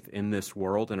faith in this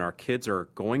world, and our kids are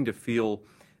going to feel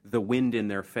the wind in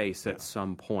their face at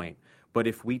some point. But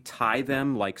if we tie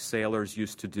them like sailors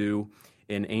used to do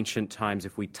in ancient times,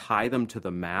 if we tie them to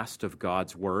the mast of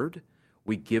God's Word,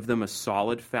 we give them a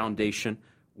solid foundation.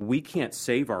 We can't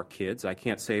save our kids. I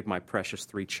can't save my precious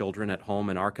 3 children at home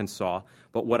in Arkansas.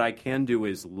 But what I can do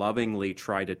is lovingly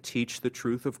try to teach the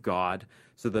truth of God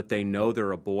so that they know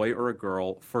they're a boy or a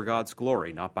girl for God's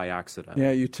glory, not by accident.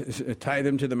 Yeah, you tie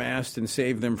them to the mast and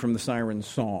save them from the siren's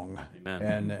song.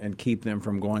 Amen. And keep them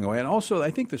from going away. And also,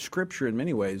 I think the Scripture, in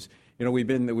many ways,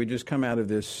 we just come out of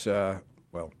this,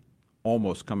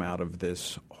 almost come out of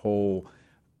this whole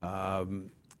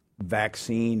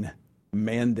vaccine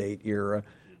mandate era.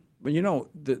 But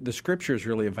the Scripture is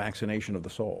really a vaccination of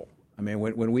the soul. I mean,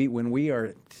 when we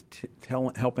are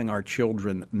helping our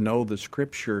children know the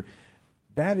Scripture,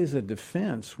 that is a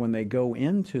defense when they go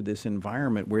into this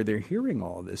environment where they're hearing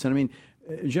all of this. And I mean,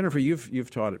 Jennifer,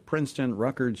 you've taught at Princeton,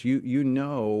 Rutgers. You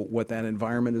know what that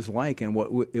environment is like and what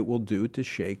it will do to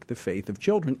shake the faith of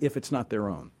children if it's not their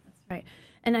own. That's right.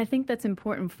 And I think that's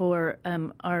important for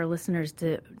our listeners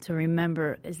to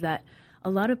remember is that a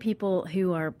lot of people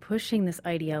who are pushing this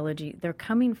ideology, they're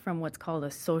coming from what's called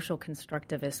a social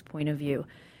constructivist point of view,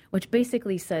 which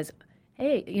basically says,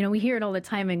 hey, we hear it all the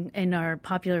time in our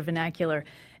popular vernacular.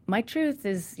 My truth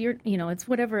is it's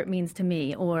whatever it means to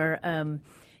me, or,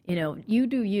 you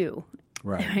do you,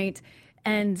 right?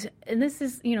 And this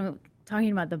is,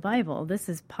 talking about the Bible, this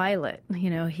is Pilate.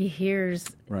 He hears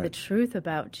the truth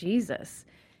about Jesus.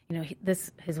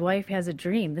 His wife has a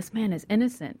dream. This man is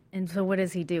innocent. And so what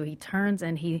does he do? He turns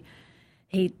and he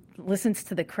listens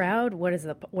to the crowd. What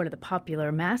are the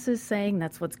popular masses saying?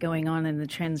 That's what's going on in the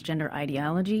transgender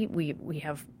ideology. We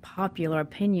have popular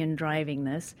opinion driving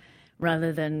this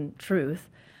rather than truth.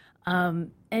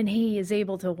 And he is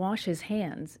able to wash his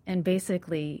hands and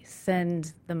basically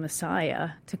send the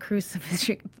Messiah to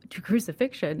crucifixion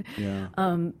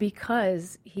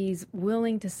because he's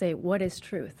willing to say what is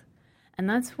truth. And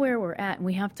that's where we're at. And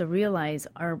we have to realize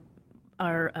our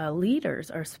leaders,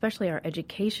 especially our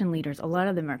education leaders, a lot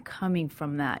of them are coming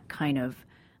from that kind of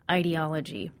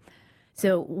ideology.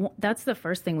 So that's the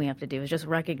first thing we have to do, is just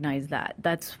recognize that.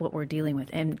 That's what we're dealing with,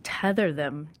 and tether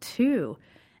them to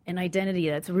an identity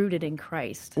that's rooted in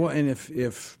Christ. Well, and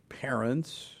if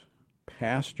parents,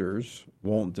 pastors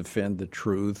won't defend the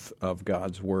truth of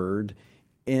God's word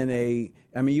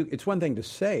it's one thing to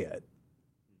say it,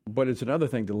 but it's another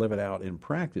thing to live it out in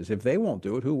practice. If they won't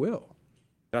do it, who will?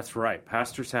 That's right.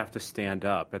 Pastors have to stand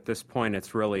up. At this point,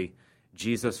 it's really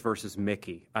Jesus versus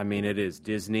Mickey. It is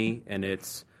Disney, and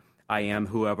it's I am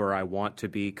whoever I want to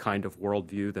be kind of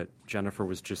worldview that Jennifer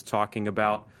was just talking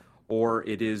about. Or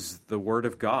it is the Word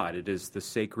of God. It is the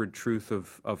sacred truth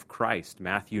of Christ.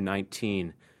 Matthew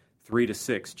 19,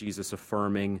 3-6, Jesus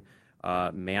affirming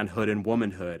manhood and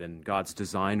womanhood and God's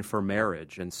design for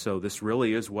marriage. And so this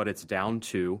really is what it's down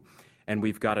to. And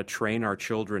we've got to train our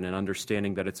children in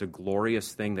understanding that it's a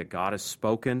glorious thing that God has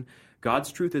spoken.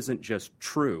 God's truth isn't just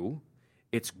true,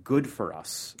 it's good for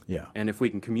us. Yeah. And if we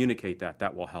can communicate that,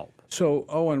 that will help. So,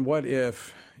 Owen, what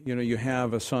if you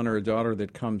have a son or a daughter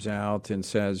that comes out and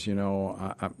says, I'm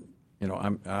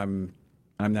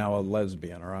now a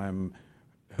lesbian, or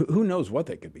who knows what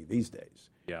they could be these days?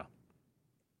 Yeah.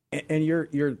 And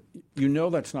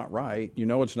that's not right.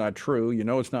 It's not true.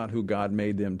 It's not who God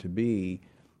made them to be,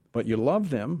 but you love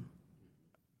them.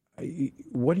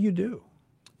 What do you do?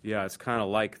 Yeah, it's kind of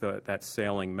like that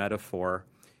sailing metaphor.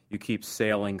 You keep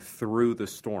sailing through the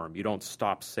storm. You don't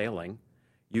stop sailing.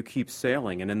 You keep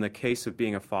sailing. And in the case of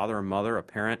being a father, a mother, a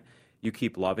parent, you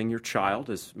keep loving your child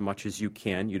as much as you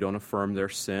can. You don't affirm their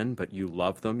sin, but you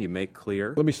love them. You make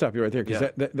clear. Let me stop you right there,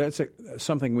 because that's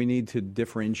something we need to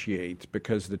differentiate,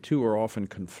 because the two are often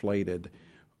conflated.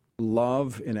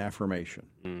 Love and affirmation.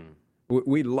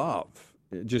 We love,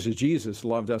 just as Jesus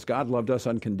loved us. God loved us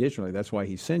unconditionally. That's why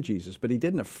he sent Jesus. But he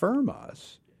didn't affirm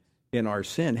us in our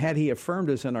sin. Had he affirmed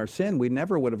us in our sin, we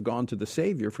never would have gone to the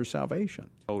Savior for salvation.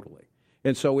 Totally.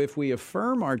 And so if we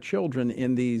affirm our children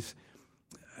in these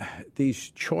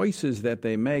choices that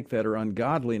they make that are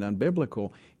ungodly and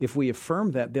unbiblical, if we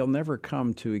affirm that, they'll never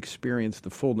come to experience the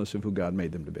fullness of who God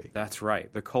made them to be. That's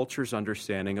right. The culture's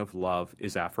understanding of love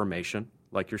is affirmation,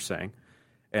 like you're saying,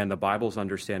 and the Bible's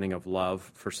understanding of love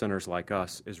for sinners like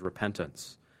us is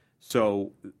repentance.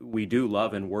 So we do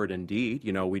love in word and deed.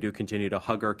 We do continue to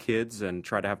hug our kids and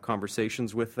try to have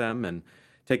conversations with them and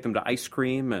take them to ice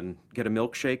cream and get a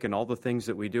milkshake and all the things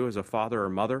that we do as a father or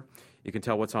mother. You can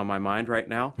tell what's on my mind right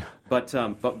now. But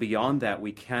beyond that,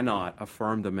 we cannot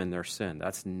affirm them in their sin.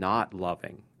 That's not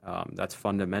loving. That's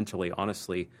fundamentally,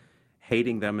 honestly,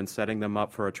 hating them and setting them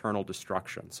up for eternal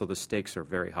destruction. So the stakes are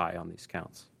very high on these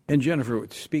counts. And Jennifer,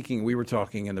 we were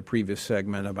talking in the previous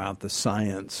segment about the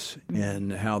science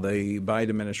and how the Biden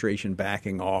administration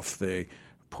backing off the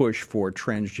push for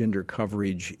transgender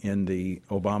coverage in the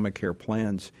Obamacare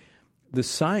plans. The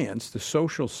science, the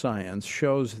social science,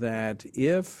 shows that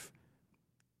if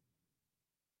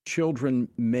children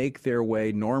make their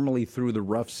way normally through the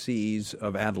rough seas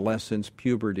of adolescence,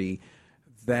 puberty,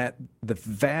 that the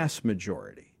vast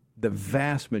majority,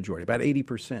 about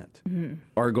 80%,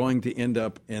 are going to end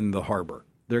up in the harbor.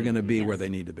 They're going to be where they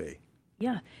need to be.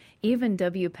 Yeah. Even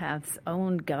WPATH's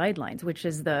own guidelines, which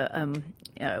is the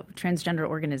transgender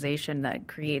organization that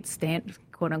creates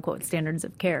quote-unquote standards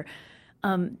of care,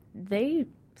 they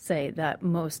say that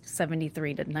most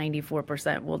 73 to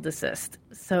 94% will desist.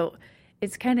 So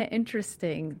it's kind of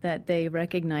interesting that they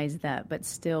recognize that but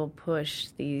still push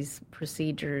these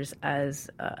procedures as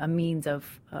a means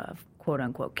of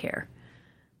quote-unquote care.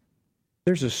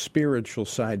 There's a spiritual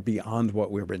side beyond what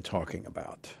we've been talking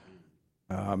about.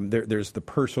 There's the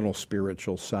personal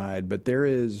spiritual side, but there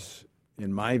is,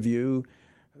 in my view,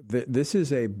 this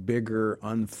is a bigger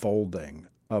unfolding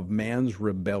of man's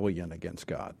rebellion against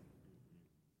God.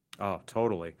 Oh,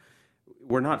 totally.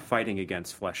 We're not fighting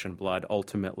against flesh and blood,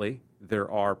 ultimately. There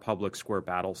are public square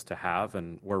battles to have,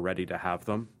 and we're ready to have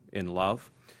them in love.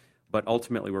 But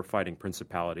ultimately, we're fighting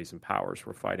principalities and powers.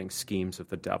 We're fighting schemes of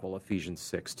the devil, Ephesians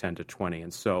 6:10-20.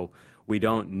 And so we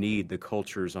don't need the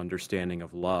culture's understanding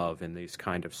of love in these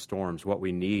kind of storms. What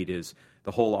we need is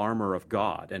the whole armor of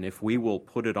God. And if we will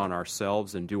put it on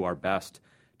ourselves and do our best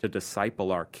to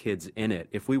disciple our kids in it,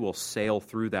 if we will sail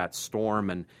through that storm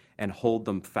and hold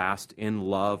them fast in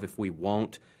love, if we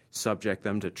won't subject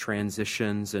them to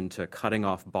transitions and to cutting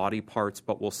off body parts,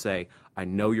 but we'll say, I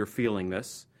know you're feeling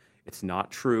this. It's not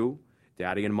true.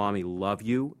 Daddy and Mommy love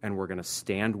you, and we're going to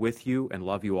stand with you and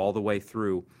love you all the way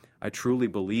through. I truly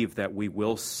believe that we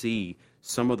will see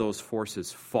some of those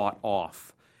forces fought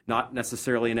off. Not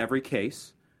necessarily in every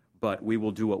case, but we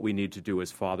will do what we need to do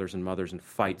as fathers and mothers and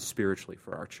fight spiritually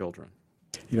for our children.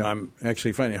 You know, I'm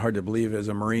actually finding it hard to believe as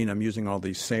a Marine I'm using all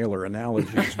these sailor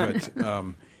analogies, but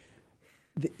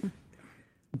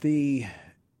the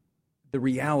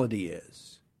reality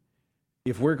is,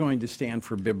 if we're going to stand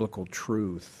for biblical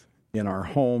truth in our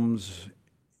homes,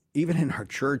 even in our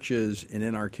churches and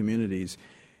in our communities,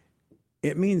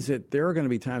 it means that there are going to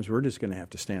be times we're just going to have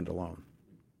to stand alone.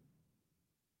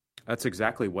 That's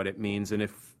exactly what it means. And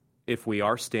if we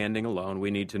are standing alone, we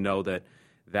need to know that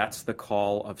that's the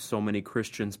call of so many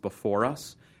Christians before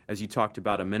us. As you talked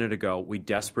about a minute ago, we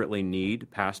desperately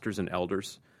need pastors and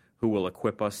elders who will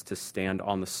equip us to stand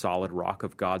on the solid rock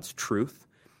of God's truth.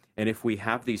 And if we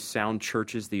have these sound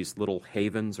churches, these little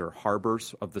havens or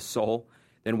harbors of the soul,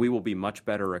 then we will be much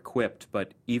better equipped.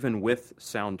 But even with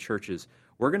sound churches,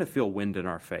 we're going to feel wind in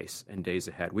our face in days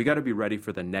ahead. We got to be ready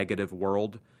for the negative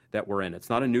world that we're in. It's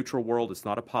not a neutral world. It's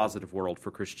not a positive world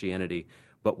for Christianity.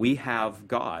 But we have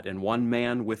God, and one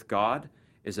man with God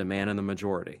is a man in the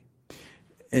majority.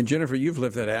 And Jennifer, you've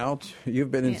lived that out. You've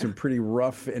been in some pretty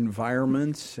rough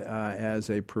environments as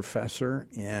a professor,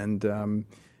 and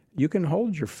you can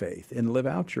hold your faith and live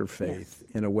out your faith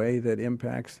in a way that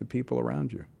impacts the people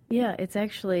around you. Yeah, it's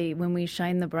actually when we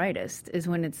shine the brightest is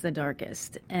when it's the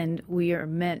darkest, and we are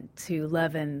meant to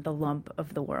leaven the lump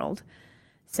of the world.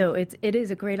 So it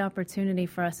is a great opportunity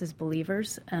for us as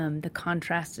believers. The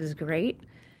contrast is great,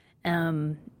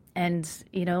 and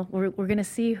you know we're going to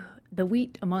see the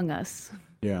wheat among us.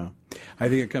 Yeah, I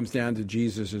think it comes down to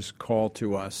Jesus' call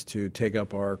to us to take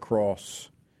up our cross,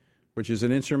 which is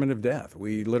an instrument of death.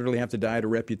 We literally have to die to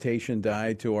reputation,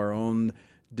 die to our own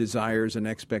desires and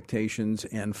expectations,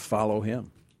 and follow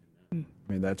him. I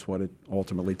mean, that's what it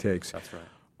ultimately takes. That's right.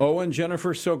 Owen,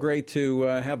 Jennifer, so great to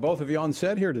have both of you on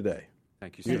set here today.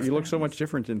 Thank you, sir. You look so much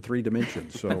different in 3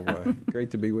 dimensions, so great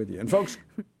to be with you. And folks,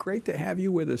 great to have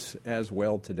you with us as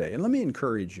well today. And let me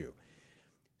encourage you,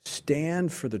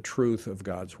 stand for the truth of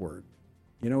God's Word.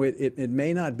 You know, it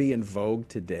may not be in vogue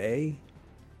today,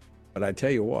 but I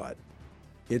tell you what,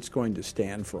 it's going to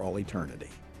stand for all eternity.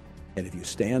 And if you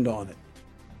stand on it,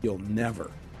 you'll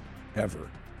never, ever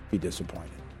be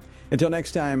disappointed. Until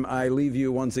next time, I leave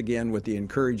you once again with the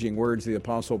encouraging words of the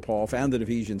Apostle Paul found in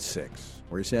Ephesians 6,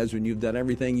 where he says, when you've done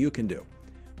everything you can do,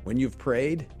 when you've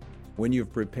prayed, when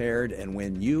you've prepared, and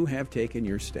when you have taken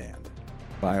your stand,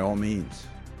 by all means,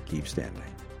 keep standing.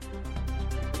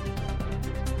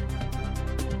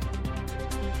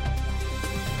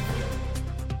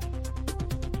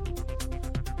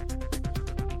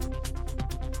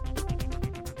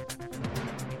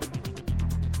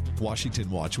 Washington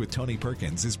Watch with Tony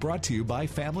Perkins is brought to you by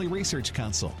Family Research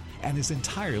Council and is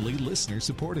entirely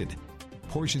listener-supported.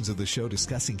 Portions of the show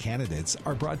discussing candidates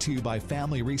are brought to you by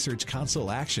Family Research Council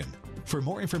Action. For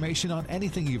more information on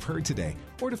anything you've heard today,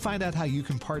 or to find out how you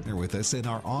can partner with us in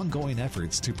our ongoing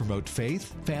efforts to promote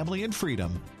faith, family, and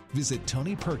freedom, visit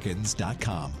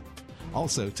TonyPerkins.com.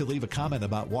 Also, to leave a comment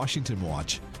about Washington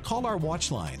Watch, call our watch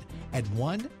line at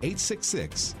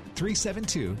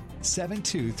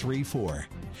 1-866-372-7234.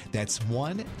 That's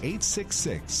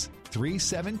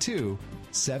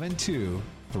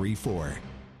 1-866-372-7234.